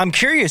 Yeah, I'm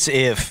curious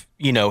if,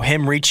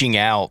 him reaching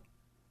out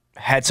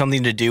had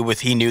something to do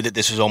with he knew that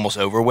this was almost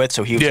over with,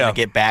 so he was going to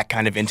get back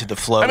kind of into the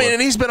flow.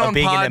 And he's been on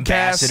being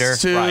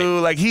podcasts too. Right.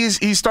 Like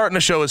he's starting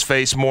to show his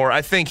face more.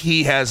 I think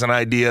he has an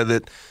idea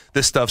that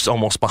this stuff's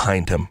almost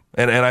behind him,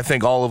 and I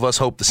think all of us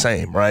hope the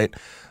same, right?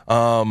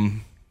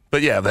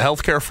 But yeah, the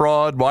healthcare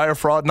fraud, wire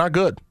fraud, not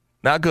good.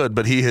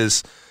 But he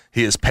has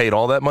paid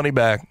all that money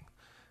back,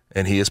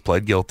 and he has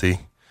pled guilty.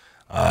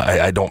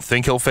 I don't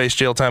think he'll face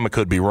jail time. I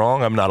could be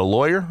wrong. I'm not a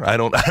lawyer. I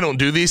don't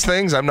do these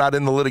things. I'm not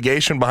in the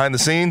litigation behind the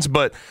scenes.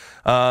 But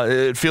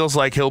it feels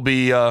like he'll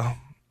be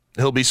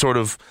sort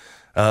of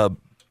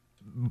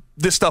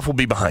this stuff will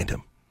be behind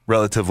him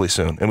relatively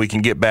soon, and we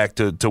can get back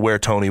to where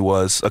Tony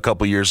was a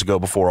couple years ago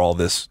before all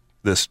this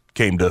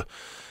came to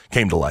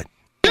light.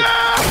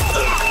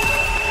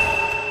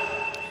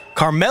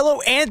 Carmelo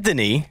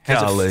Anthony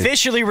has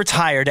officially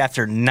retired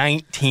after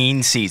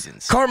 19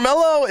 seasons.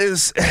 Carmelo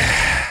is...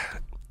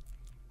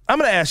 I'm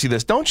going to ask you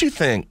this. Don't you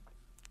think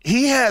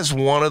he has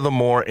one of the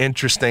more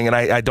interesting, and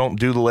I don't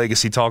do the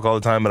legacy talk all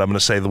the time, but I'm going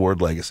to say the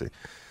word legacy.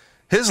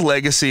 His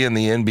legacy in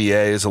the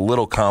NBA is a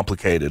little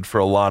complicated for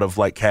a lot of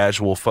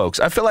casual folks.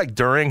 I feel like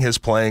during his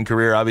playing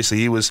career, obviously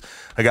he was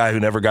a guy who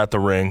never got the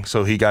ring,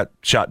 so he got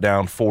shot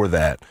down for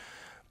that.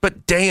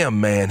 But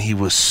damn, man, he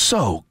was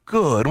so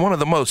good. One of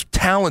the most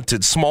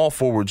talented small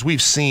forwards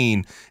we've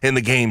seen in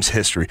the game's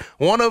history.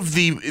 One of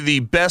the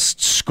best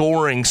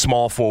scoring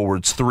small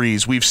forwards,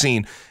 threes, we've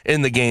seen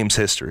in the game's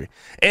history.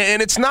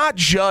 And it's not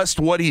just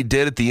what he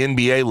did at the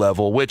NBA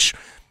level, which,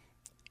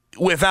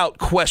 without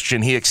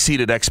question, he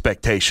exceeded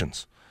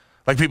expectations.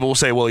 Like people will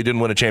say, well, he didn't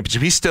win a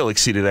championship. He still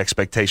exceeded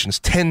expectations.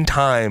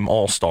 10-time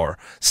All-Star,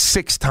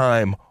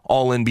 6-time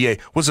All-NBA,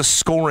 was a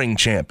scoring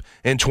champ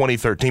in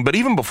 2013. But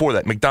even before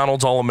that,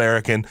 McDonald's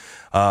All-American,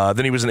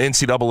 then he was an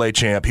NCAA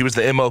champ. He was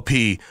the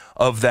MOP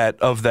of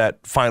that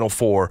Final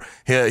Four.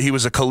 He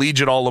was a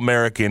collegiate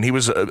All-American. He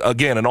was,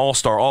 again, an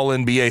All-Star,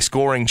 All-NBA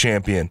scoring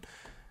champion.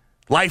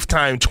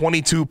 Lifetime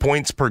 22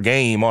 points per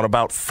game on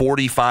about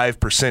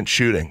 45%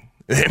 shooting.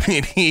 I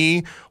mean,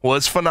 he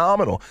was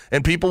phenomenal.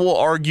 And people will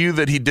argue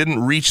that he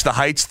didn't reach the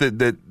heights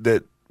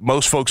that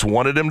most folks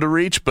wanted him to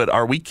reach, but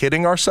are we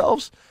kidding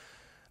ourselves?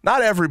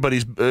 Not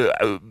everybody's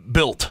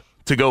built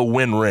to go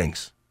win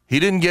rings. He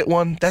didn't get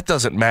one. That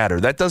doesn't matter.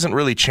 That doesn't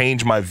really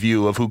change my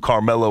view of who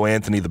Carmelo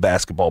Anthony, the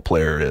basketball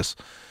player, is.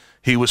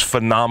 He was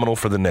phenomenal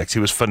for the Knicks. He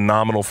was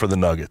phenomenal for the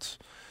Nuggets.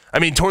 I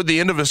mean, toward the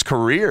end of his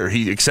career,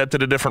 he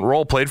accepted a different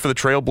role, played for the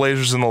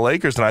Trailblazers and the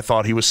Lakers, and I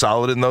thought he was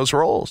solid in those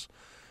roles.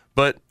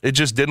 But it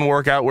just didn't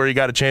work out where he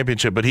got a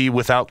championship. But he,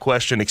 without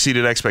question,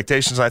 exceeded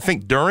expectations. I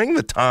think during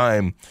the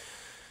time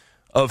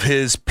of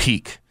his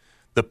peak,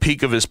 the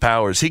peak of his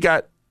powers, he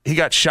got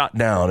shot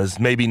down as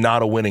maybe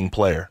not a winning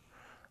player.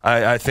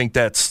 I think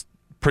that's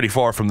pretty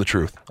far from the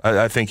truth.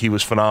 I think he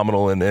was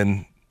phenomenal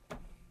in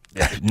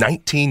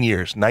 19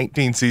 years,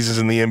 19 seasons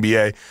in the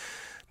NBA.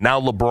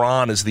 Now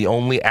LeBron is the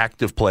only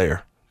active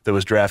player that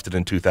was drafted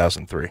in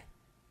 2003.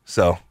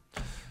 So...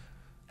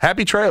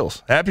 Happy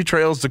trails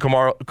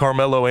to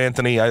Carmelo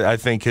Anthony. I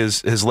think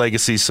his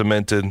legacy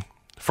cemented.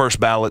 First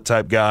ballot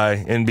type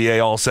guy,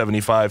 NBA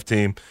All-75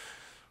 team.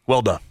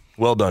 Well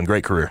done.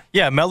 Great career.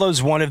 Yeah,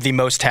 Melo's one of the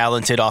most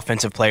talented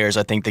offensive players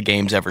I think the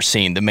game's ever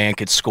seen. The man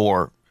could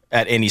score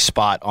at any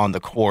spot on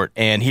the court,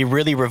 and he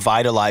really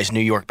revitalized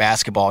New York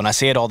basketball. And I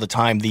say it all the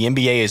time, the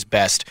NBA is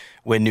best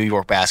when New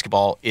York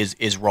basketball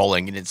is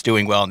rolling and it's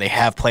doing well, and they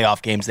have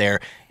playoff games there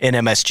in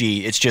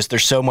MSG. It's just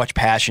there's so much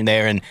passion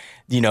there, and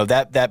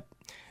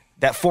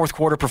that fourth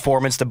quarter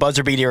performance, the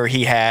buzzer beater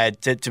he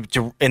had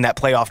to in that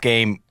playoff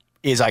game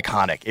is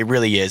iconic. It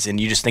really is. And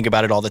you just think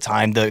about it all the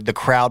time, the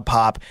crowd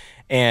pop.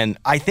 And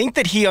I think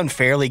that he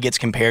unfairly gets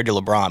compared to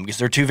LeBron because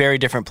they're two very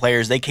different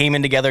players. They came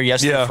in together,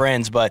 yes, they're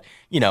friends, but,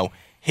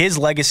 his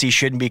legacy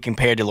shouldn't be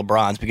compared to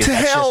LeBron's because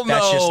that's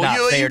just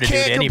not fair to do to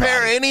anybody. You can't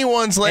compare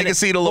anyone's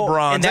legacy to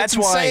LeBron's. And that's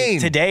why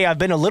today I've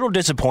been a little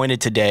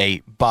disappointed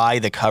today by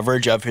the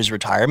coverage of his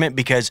retirement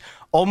because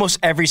almost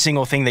every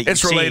single thing that you see,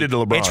 it's related to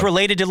LeBron. It's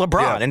related to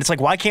LeBron. Yeah. And it's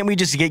like, why can't we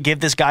just give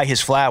this guy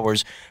his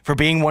flowers for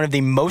being one of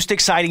the most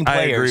exciting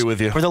players I agree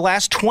with you. for the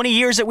last 20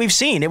 years that we've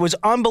seen? It was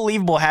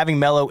unbelievable having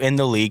Melo in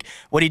the league.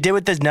 What he did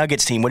with the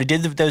Nuggets team, what he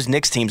did with those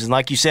Knicks teams, and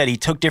like you said, he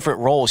took different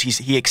roles.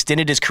 He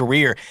extended his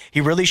career.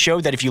 He really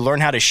showed that if you learn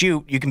how to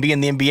shoot, you can be in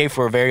the NBA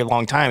for a very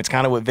long time. It's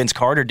kind of what Vince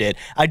Carter did.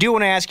 I do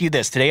want to ask you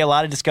this. Today, a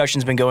lot of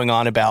discussion's been going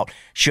on about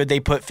should they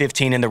put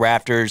 15 in the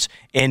rafters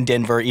in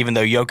Denver, even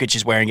though Jokic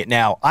is wearing it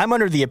now. I'm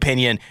under the opinion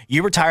opinion,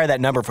 you retire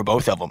that number for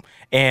both of them,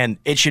 and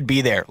it should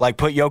be there. Like,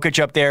 put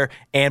Jokic up there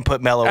and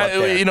put Melo up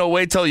there.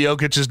 Wait till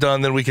Jokic is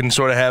done, then we can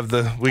sort of have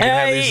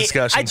these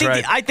discussions,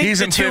 right? I think he's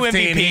the in two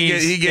 15.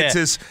 MVPs. He gets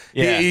his.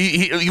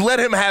 He let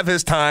him have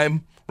his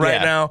time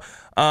now.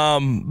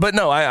 But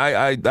no,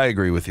 I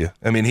agree with you.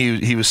 I mean,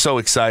 he was so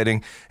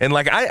exciting, and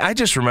like I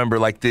just remember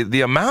like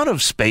the amount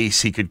of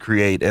space he could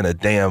create in a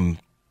damn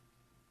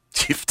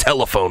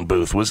telephone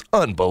booth was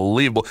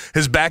unbelievable.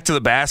 His back to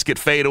the basket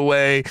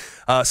fadeaway,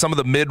 some of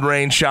the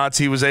mid-range shots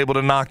he was able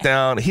to knock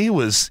down. He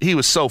was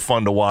so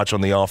fun to watch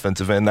on the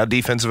offensive end. Now,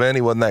 defensive end,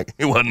 he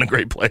wasn't a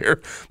great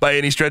player by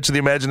any stretch of the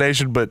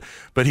imagination, but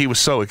he was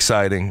so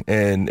exciting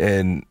and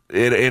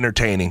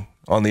entertaining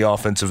on the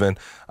offensive end.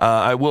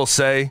 I will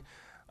say,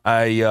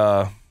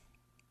 I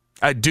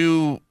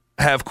do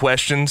have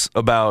questions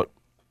about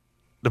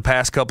the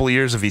past couple of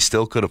years if he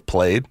still could have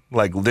played.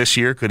 Like this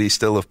year, could he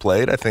still have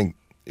played? I think.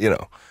 He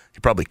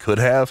probably could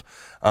have,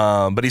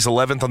 but he's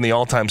 11th on the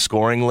all-time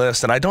scoring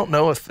list, and I don't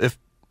know if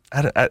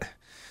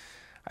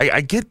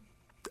I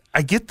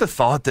get the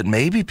thought that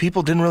maybe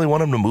people didn't really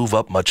want him to move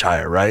up much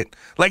higher, right?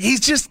 Like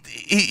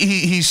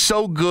he's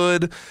so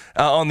good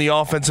on the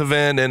offensive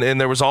end, and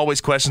there was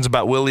always questions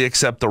about will he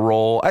accept the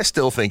role. I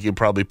still think he'll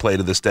probably play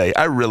to this day.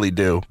 I really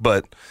do,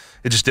 but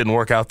it just didn't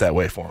work out that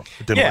way for him.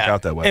 It didn't work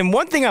out that way. And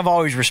one thing I've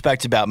always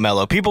respected about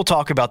Melo, people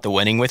talk about the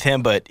winning with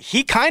him, but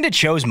he kind of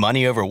chose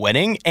money over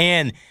winning.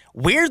 And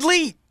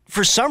weirdly,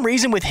 for some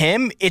reason with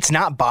him, it's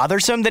not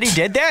bothersome that he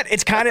did that.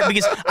 It's kind of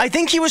because I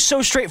think he was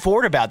so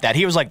straightforward about that.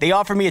 He was like, they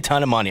offered me a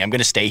ton of money. I'm going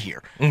to stay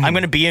here. Mm-hmm. I'm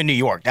going to be in New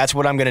York. That's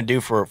what I'm going to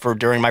do for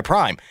during my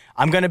prime.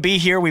 I'm going to be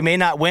here. We may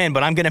not win,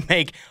 but I'm going to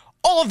make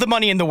all of the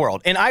money in the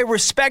world. And I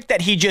respect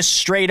that he just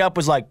straight up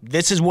was like,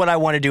 this is what I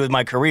want to do with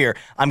my career.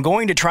 I'm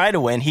going to try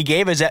to win. He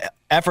gave his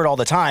effort all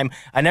the time.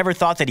 I never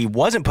thought that he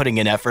wasn't putting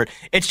in effort.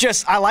 It's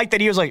just, I like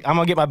that he was like, I'm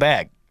going to get my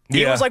bag.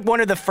 He was like one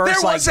of the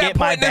first, there was that get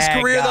my point in his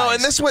bag career, guys. though,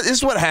 and this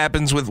is what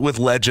happens with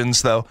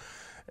legends, though.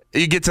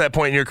 You get to that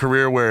point in your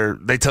career where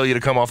they tell you to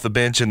come off the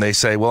bench and they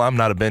say, well, I'm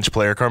not a bench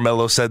player.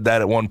 Carmelo said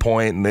that at one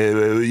point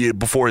and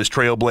before his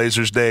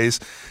Trailblazers days.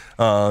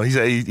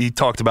 He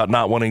talked about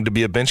not wanting to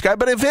be a bench guy,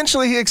 but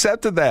eventually he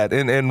accepted that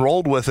and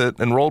rolled with it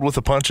and rolled with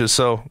the punches.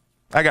 So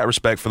I got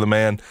respect for the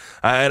man.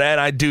 And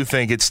I do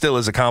think it still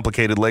is a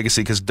complicated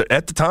legacy because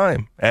at the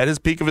time, at his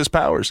peak of his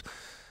powers,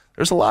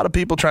 there's a lot of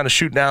people trying to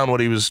shoot down what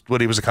he was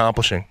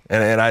accomplishing.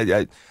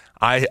 And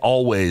I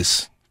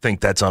always think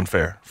that's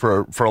unfair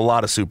for a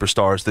lot of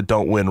superstars that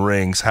don't win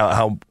rings,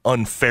 how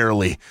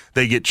unfairly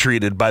they get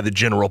treated by the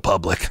general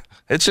public.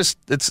 It's just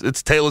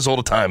it's tale as old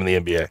a time in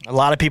the NBA. A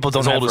lot of people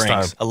don't have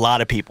rings. A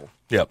lot of people.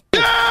 Yep.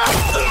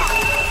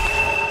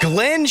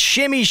 Glenn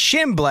Shimmy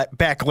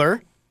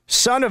Schimbeckler,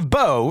 son of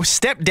Bo,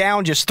 stepped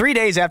down just 3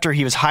 days after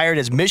he was hired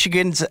as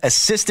Michigan's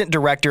assistant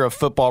director of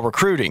football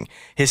recruiting.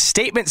 His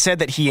statement said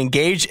that he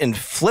engaged in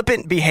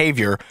flippant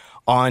behavior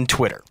on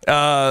Twitter.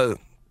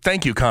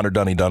 Thank you, Connor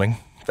Dunning.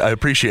 I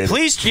appreciate it.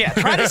 Please,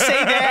 try to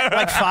say that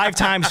like 5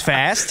 times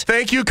fast.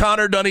 Thank you,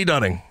 Connor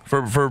Dunning,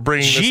 for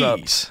bringing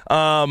this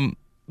up.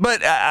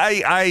 But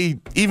I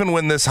even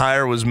when this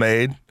hire was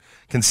made,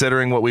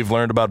 considering what we've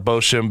learned about Bo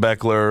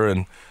Schembechler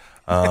and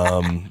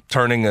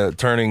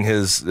turning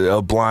his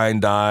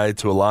blind eye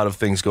to a lot of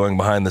things going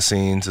behind the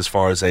scenes as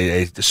far as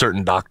a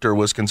certain doctor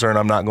was concerned,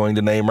 I'm not going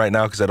to name right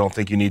now because I don't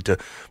think you need to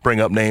bring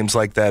up names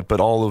like that, but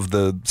all of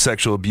the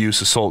sexual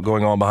abuse, assault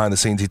going on behind the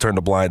scenes, he turned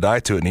a blind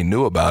eye to it and he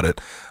knew about it.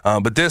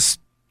 But this,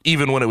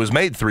 even when it was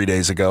made 3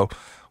 days ago,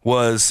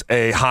 was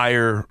a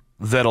hire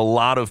that a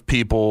lot of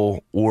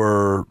people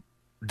were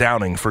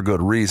downing for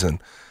good reason.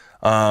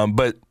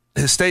 But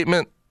his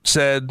statement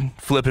said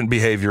flippant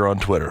behavior on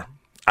Twitter.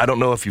 I don't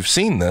know if you've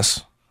seen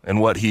this and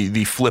what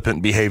the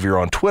flippant behavior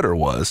on Twitter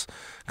was,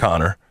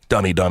 Connor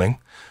Dunning,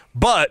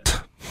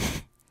 but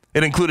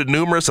it included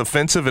numerous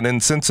offensive and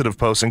insensitive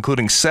posts,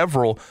 including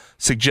several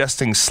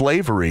suggesting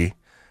slavery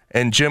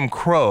and Jim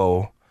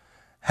Crow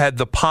had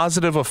the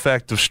positive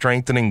effect of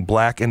strengthening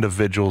black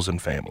individuals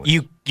and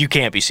families. You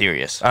can't be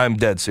serious. I'm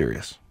dead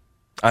serious.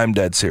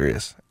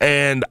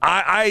 And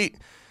I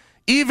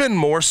even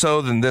more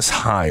so than this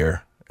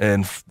hire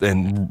and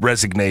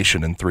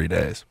resignation in 3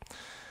 days.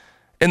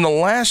 In the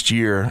last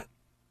year,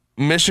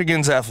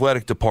 Michigan's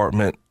athletic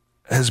department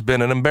has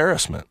been an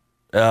embarrassment.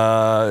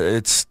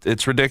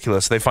 It's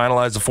ridiculous. They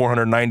finalized a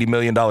 $490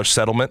 million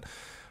settlement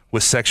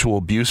with sexual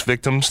abuse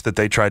victims that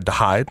they tried to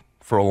hide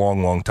for a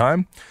long, long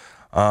time.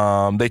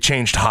 They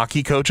changed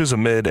hockey coaches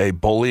amid a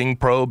bullying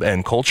probe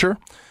and culture.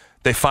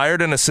 They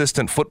fired an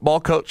assistant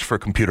football coach for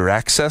computer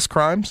access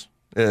crimes.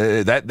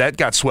 That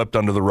got swept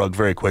under the rug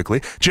very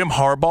quickly. Jim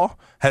Harbaugh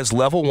has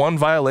level 1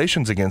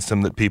 violations against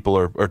him that people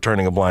are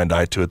turning a blind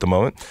eye to at the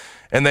moment.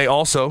 And they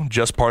also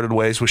just parted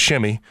ways with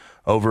Shimmy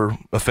over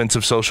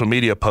offensive social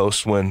media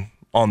posts when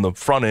on the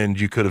front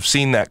end you could have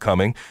seen that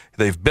coming.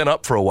 They've been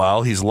up for a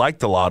while. He's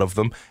liked a lot of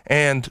them.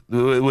 And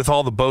with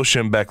all the Bo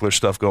Schembechler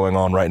stuff going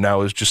on right now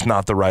is just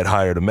not the right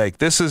hire to make.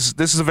 This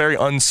is a very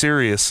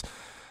unserious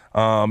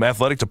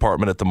athletic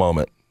department at the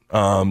moment.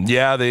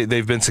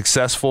 They've been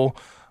successful.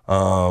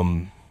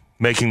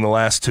 making the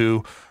last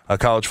two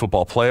college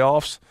football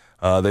playoffs.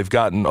 They've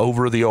gotten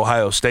over the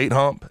Ohio State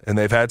hump, and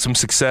they've had some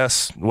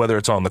success, whether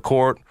it's on the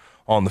court,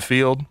 on the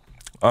field.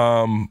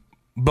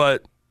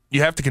 But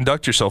you have to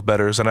conduct yourself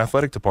better as an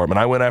athletic department.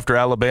 I went after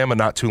Alabama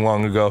not too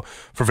long ago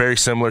for very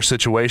similar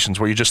situations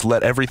where you just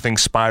let everything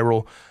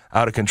spiral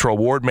out of control.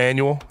 Ward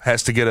Manuel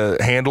has to get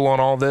a handle on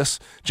all this.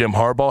 Jim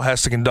Harbaugh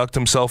has to conduct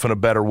himself in a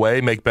better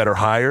way, make better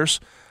hires.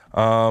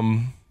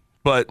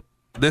 But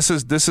this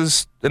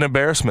is an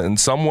embarrassment, and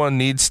someone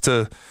needs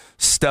to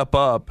step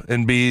up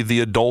and be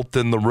the adult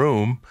in the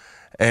room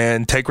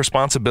and take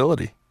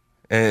responsibility.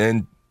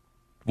 And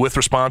with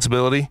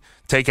responsibility,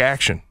 take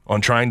action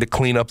on trying to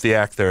clean up the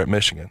act there at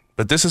Michigan.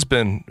 But this has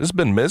been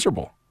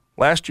miserable.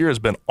 Last year has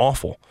been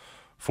awful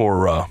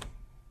for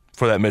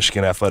that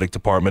Michigan athletic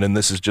department, and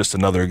this is just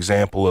another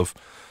example of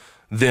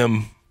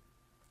them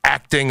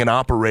acting and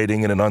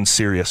operating in an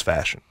unserious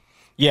fashion.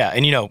 Yeah,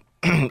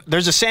 and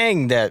there's a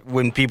saying that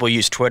when people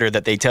use Twitter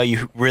that they tell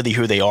you really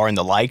who they are in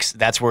the likes.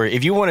 That's where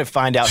if you want to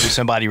find out who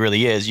somebody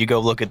really is, you go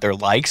look at their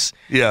likes.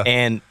 Yeah.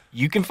 And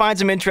you can find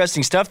some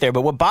interesting stuff there.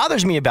 But what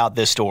bothers me about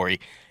this story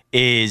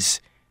is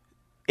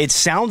it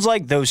sounds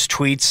like those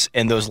tweets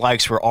and those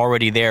likes were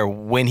already there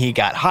when he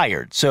got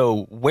hired.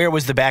 So where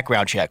was the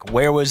background check?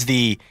 Where was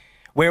the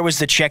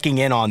checking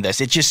in on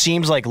this? It just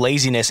seems like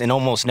laziness and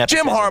almost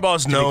nepotism. Jim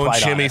Harbaugh's known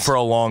Jimmy for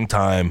a long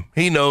time.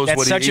 He knows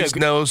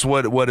knows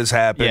what has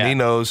happened. Yeah. He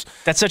knows.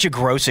 That's such a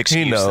gross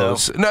excuse. He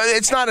knows. Though. No,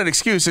 it's not an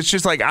excuse. It's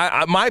just like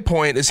my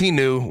point is he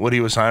knew what he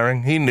was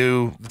hiring. He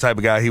knew the type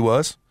of guy he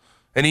was,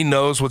 and he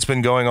knows what's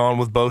been going on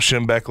with Bo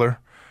Schembechler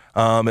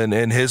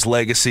and his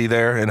legacy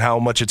there and how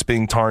much it's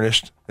being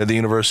tarnished at the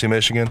University of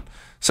Michigan.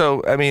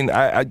 So, I mean,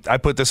 I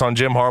put this on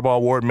Jim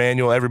Harbaugh, Ward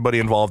Manuel, everybody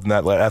involved in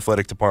that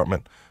athletic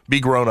department. Be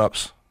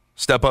grown-ups.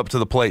 Step up to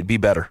the plate. Be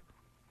better.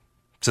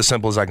 It's as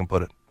simple as I can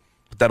put it.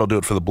 But that'll do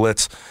it for the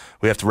Blitz.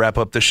 We have to wrap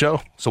up this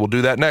show, so we'll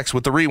do that next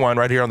with the Rewind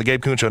right here on the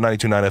Gabe Kuhn Show,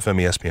 92.9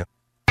 FM ESPN.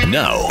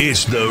 Now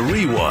it's the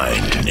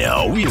Rewind.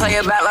 Now we play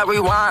it back like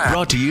Rewind.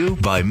 Brought to you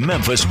by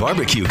Memphis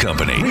Barbecue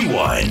Company.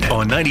 Rewind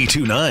on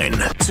 92.9.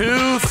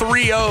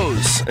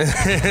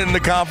 2-3-0s in the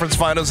conference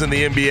finals in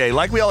the NBA,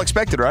 like we all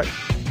expected, right?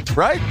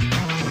 Right?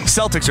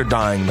 Celtics are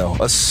dying, though.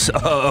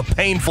 A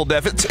painful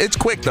death. It's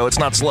quick, though. It's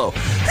not slow.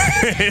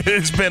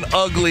 It's been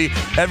ugly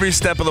every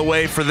step of the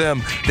way for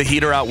them. The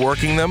Heat are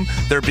outworking them.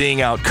 They're being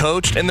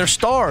outcoached. And their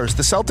stars,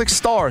 the Celtics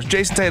stars,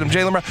 Jason Tatum,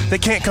 Jaylen Brown, they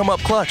can't come up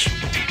clutch.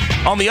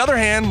 On the other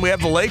hand, we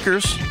have the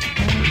Lakers.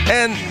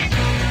 And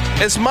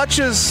as much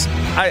as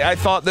I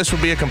thought this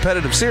would be a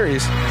competitive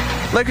series,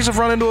 Lakers have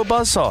run into a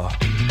buzzsaw.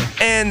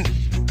 And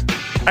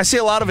I see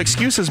a lot of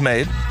excuses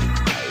made.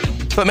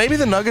 But maybe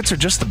the Nuggets are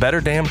just the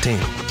better damn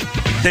team.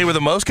 They were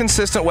the most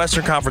consistent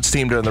Western Conference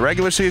team during the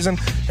regular season,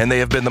 and they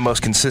have been the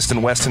most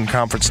consistent Western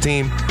Conference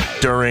team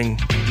during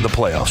the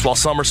playoffs. While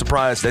some are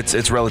surprised,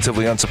 it's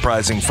relatively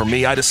unsurprising for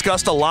me. I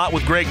discussed a lot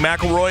with Greg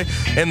McElroy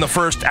in the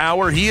first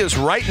hour. He is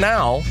right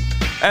now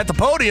at the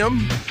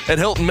podium at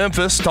Hilton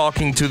Memphis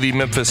talking to the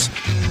Memphis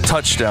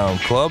Touchdown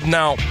Club.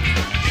 Now,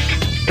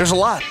 there's a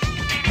lot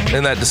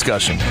in that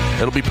discussion.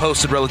 It'll be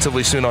posted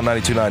relatively soon on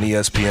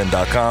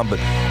 929ESPN.com, but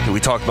we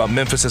talked about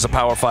Memphis as a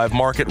Power 5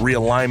 market,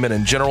 realignment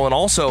in general, and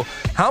also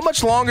how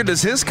much longer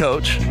does his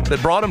coach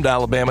that brought him to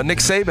Alabama, Nick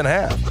Saban,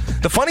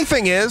 have? The funny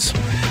thing is,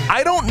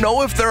 I don't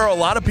know if there are a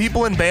lot of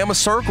people in Bama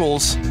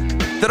circles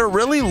that are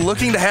really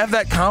looking to have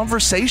that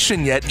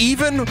conversation yet,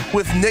 even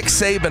with Nick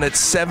Saban at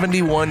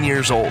 71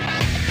 years old.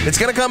 It's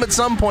going to come at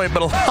some point,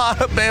 but a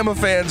lot of Bama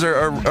fans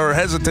are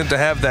hesitant to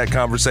have that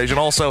conversation.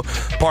 Also,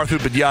 Parth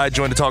Upadhyaya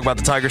joined to talk about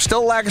the Tigers.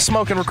 Still a lack of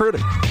smoke in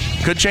recruiting.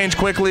 Could change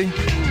quickly.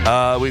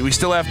 We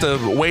still have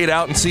to wait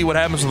out and see what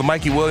happens with the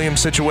Mikey Williams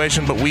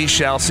situation, but we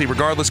shall see.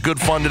 Regardless, good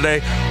fun today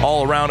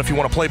all around. If you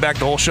want to play back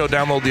the whole show,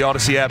 download the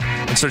Odyssey app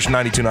and search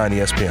 92.9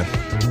 ESPN.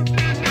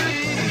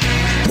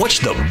 What's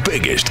the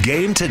biggest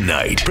game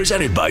tonight?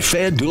 Presented by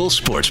FanDuel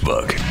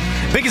Sportsbook.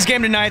 Biggest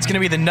game tonight is going to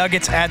be the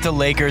Nuggets at the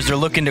Lakers. They're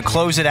looking to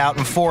close it out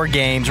in 4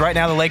 games. Right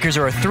now, the Lakers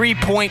are a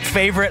 3-point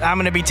favorite. I'm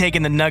going to be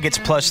taking the Nuggets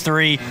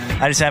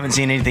 +3. I just haven't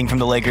seen anything from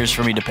the Lakers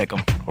for me to pick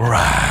them.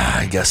 Right,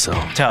 I guess so.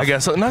 Tough. I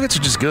guess so. Nuggets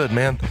are just good,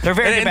 man. They're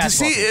very good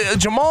basketball. And to see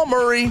Jamal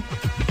Murray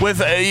with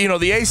the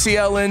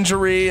ACL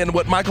injury and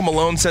what Michael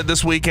Malone said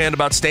this weekend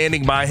about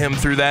standing by him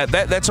through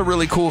that's a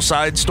really cool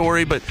side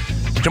story. But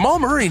Jamal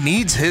Murray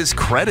needs his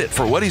credit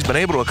for what he's been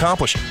able to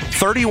accomplish.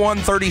 31,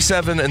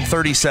 37, and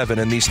 37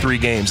 in these 3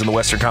 games in the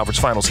Western Conference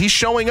Finals. He's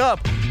showing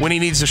up when he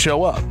needs to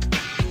show up.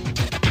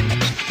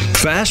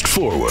 Fast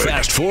forward.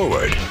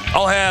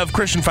 I'll have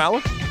Christian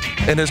Fowler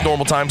in his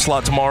normal time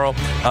slot tomorrow.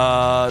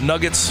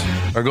 Nuggets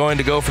are going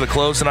to go for the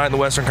close tonight in the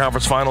Western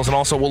Conference Finals, and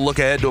also we'll look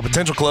ahead to a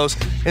potential close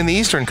in the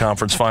Eastern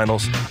Conference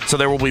Finals. So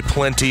there will be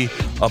plenty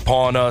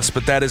upon us,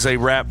 but that is a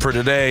wrap for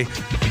today.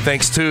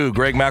 Thanks to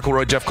Greg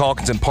McElroy, Jeff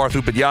Calkins, and Parth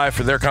Upadhyaya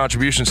for their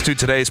contributions to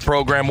today's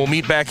program. We'll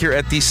meet back here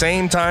at the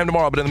same time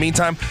tomorrow, but in the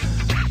meantime,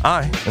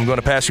 I am going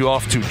to pass you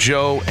off to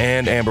Joe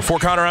and Amber. For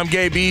Connor, I'm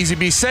Gabe. Be easy,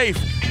 be safe,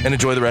 and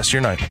enjoy the rest of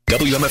your night.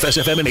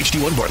 WMFS FM and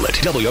HD1 Bartlett.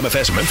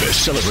 WMFS Memphis,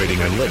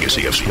 celebrating a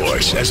legacy of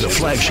sports as the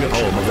flagship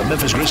home of the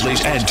Memphis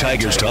Grizzlies and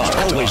Tigers talk.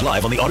 Always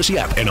live on the Odyssey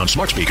app and on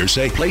smart speakers.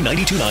 Say play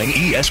 92.9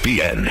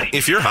 ESPN.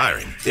 If you're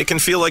hiring, it can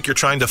feel like you're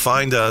trying to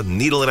find a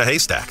needle in a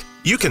haystack.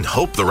 You can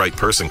hope the right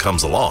person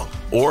comes along,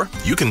 or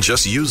you can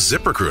just use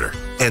ZipRecruiter.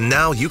 And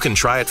now you can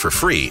try it for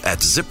free at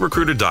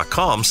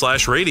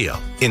ZipRecruiter.com/radio.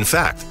 In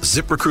fact,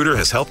 ZipRecruiter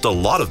has helped a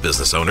lot of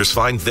business owners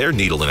find their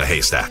needle in a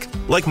haystack,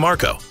 like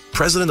Marco,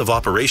 president of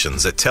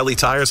operations at Telly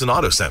Tires and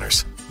Auto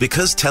Centers.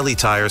 Because Telly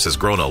Tires has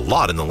grown a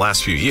lot in the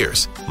last few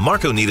years,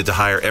 Marco needed to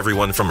hire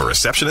everyone from a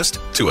receptionist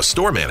to a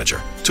store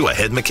manager to a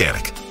head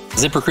mechanic.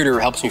 ZipRecruiter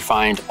helps me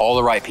find all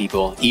the right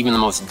people, even the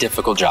most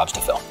difficult jobs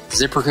to fill.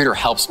 ZipRecruiter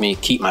helps me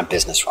keep my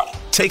business running.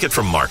 Take it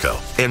from Marco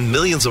and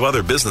millions of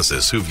other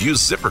businesses who've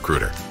used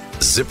ZipRecruiter.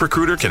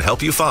 ZipRecruiter can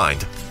help you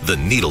find the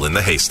needle in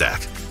the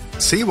haystack.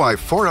 See why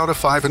 4 out of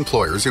 5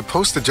 employers who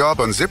post a job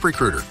on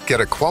ZipRecruiter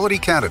get a quality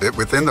candidate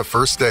within the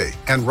first day.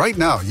 And right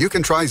now, you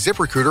can try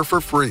ZipRecruiter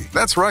for free.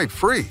 That's right,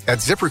 free at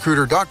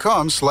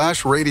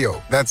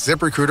ZipRecruiter.com/radio. That's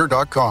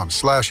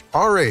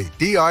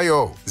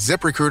ZipRecruiter.com/RADIO.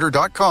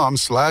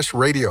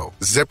 ZipRecruiter.com/radio.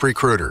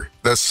 ZipRecruiter,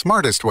 the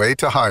smartest way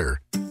to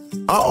hire.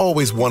 I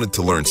always wanted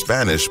to learn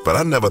Spanish, but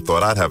I never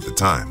thought I'd have the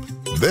time.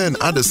 Then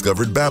I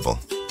discovered Babbel.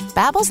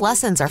 Babbel's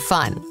lessons are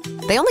fun.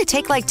 They only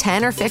take like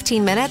 10 or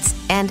 15 minutes,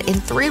 and in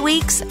 3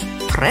 weeks,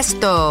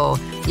 presto,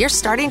 you're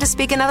starting to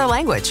speak another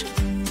language.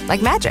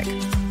 Like magic.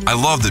 I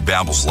love that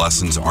Babbel's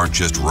lessons aren't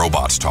just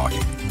robots talking.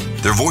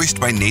 They're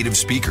voiced by native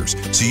speakers,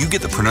 so you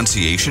get the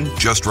pronunciation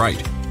just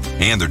right.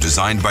 And they're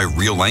designed by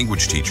real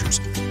language teachers,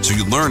 so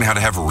you learn how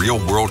to have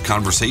real-world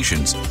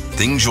conversations,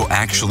 things you'll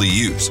actually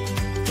use.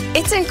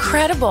 It's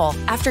incredible.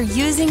 After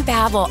using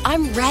Babbel,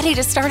 I'm ready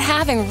to start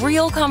having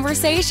real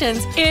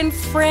conversations in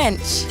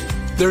French.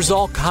 There's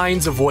all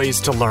kinds of ways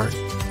to learn.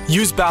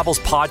 Use Babbel's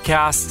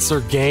podcasts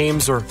or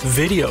games or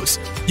videos.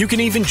 You can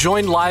even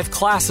join live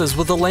classes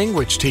with a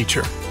language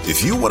teacher.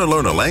 If you want to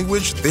learn a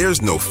language,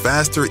 there's no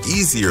faster,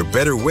 easier,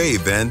 better way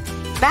than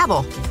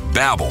Babbel.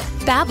 Babbel.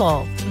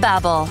 Babbel.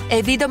 Babbel.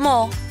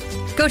 Évidemment.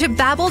 Go to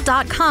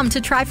Babbel.com to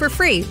try for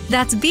free.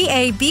 That's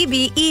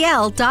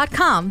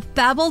BABBEL.com.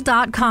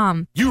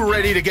 Babbel.com. You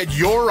ready to get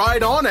your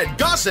ride on at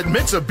Gossett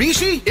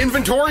Mitsubishi?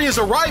 Inventory is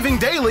arriving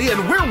daily,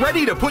 and we're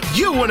ready to put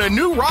you in a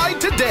new ride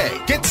today.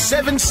 Get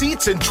 7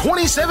 seats and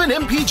 27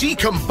 MPG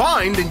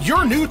combined in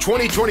your new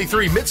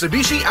 2023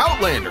 Mitsubishi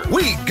Outlander.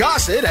 We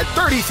Gossett at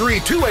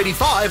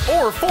 $33,285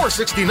 or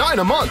 $469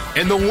 a month.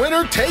 And the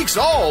winner takes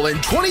all in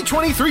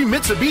 2023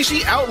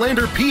 Mitsubishi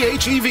Outlander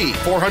PHEV.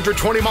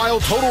 420-mile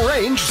total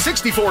range,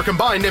 64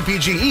 combined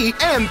MPGE,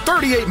 and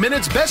 38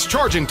 minutes best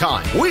charging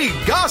time. We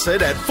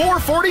Gossett at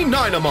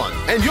 $449 a month.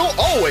 And you'll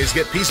always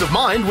get peace of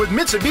mind with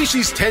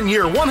Mitsubishi's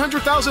 10-year,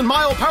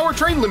 100,000-mile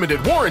powertrain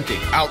limited warranty.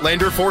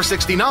 Outlander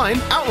 $469,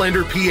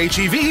 Outlander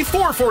PHEV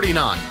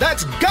 $449.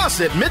 That's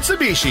Gossett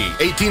Mitsubishi,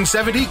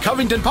 1870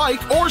 Covington Pike,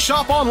 or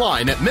shop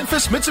online at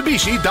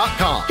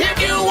memphismitsubishi.com.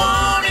 If you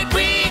want it,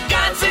 we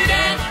got it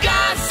at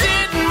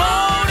Gossett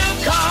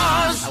Motor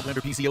Cars.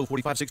 Outlander PCO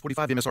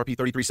 45645, MSRP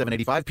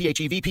 33785,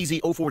 PHEV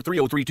PZ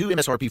 043032,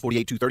 MSRP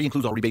 48230,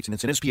 includes all rebates and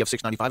incentives. PF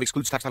 695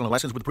 excludes tax, title, and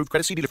license with approved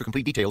credit. See dealer for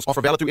complete details.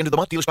 Offer valid through end of the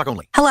month. Dealer stock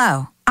only.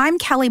 Hello, I'm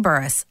Kelly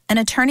Burris, an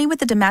attorney with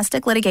the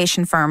domestic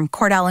litigation firm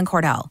Cordell &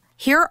 Cordell.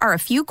 Here are a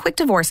few quick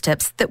divorce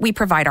tips that we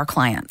provide our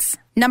clients.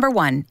 Number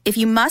 1, if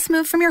you must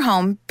move from your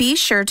home, be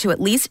sure to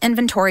at least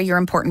inventory your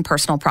important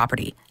personal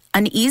property.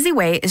 An easy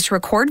way is to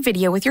record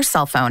video with your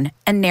cell phone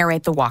and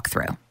narrate the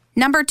walkthrough.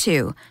 Number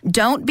 2,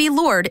 don't be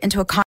lured into a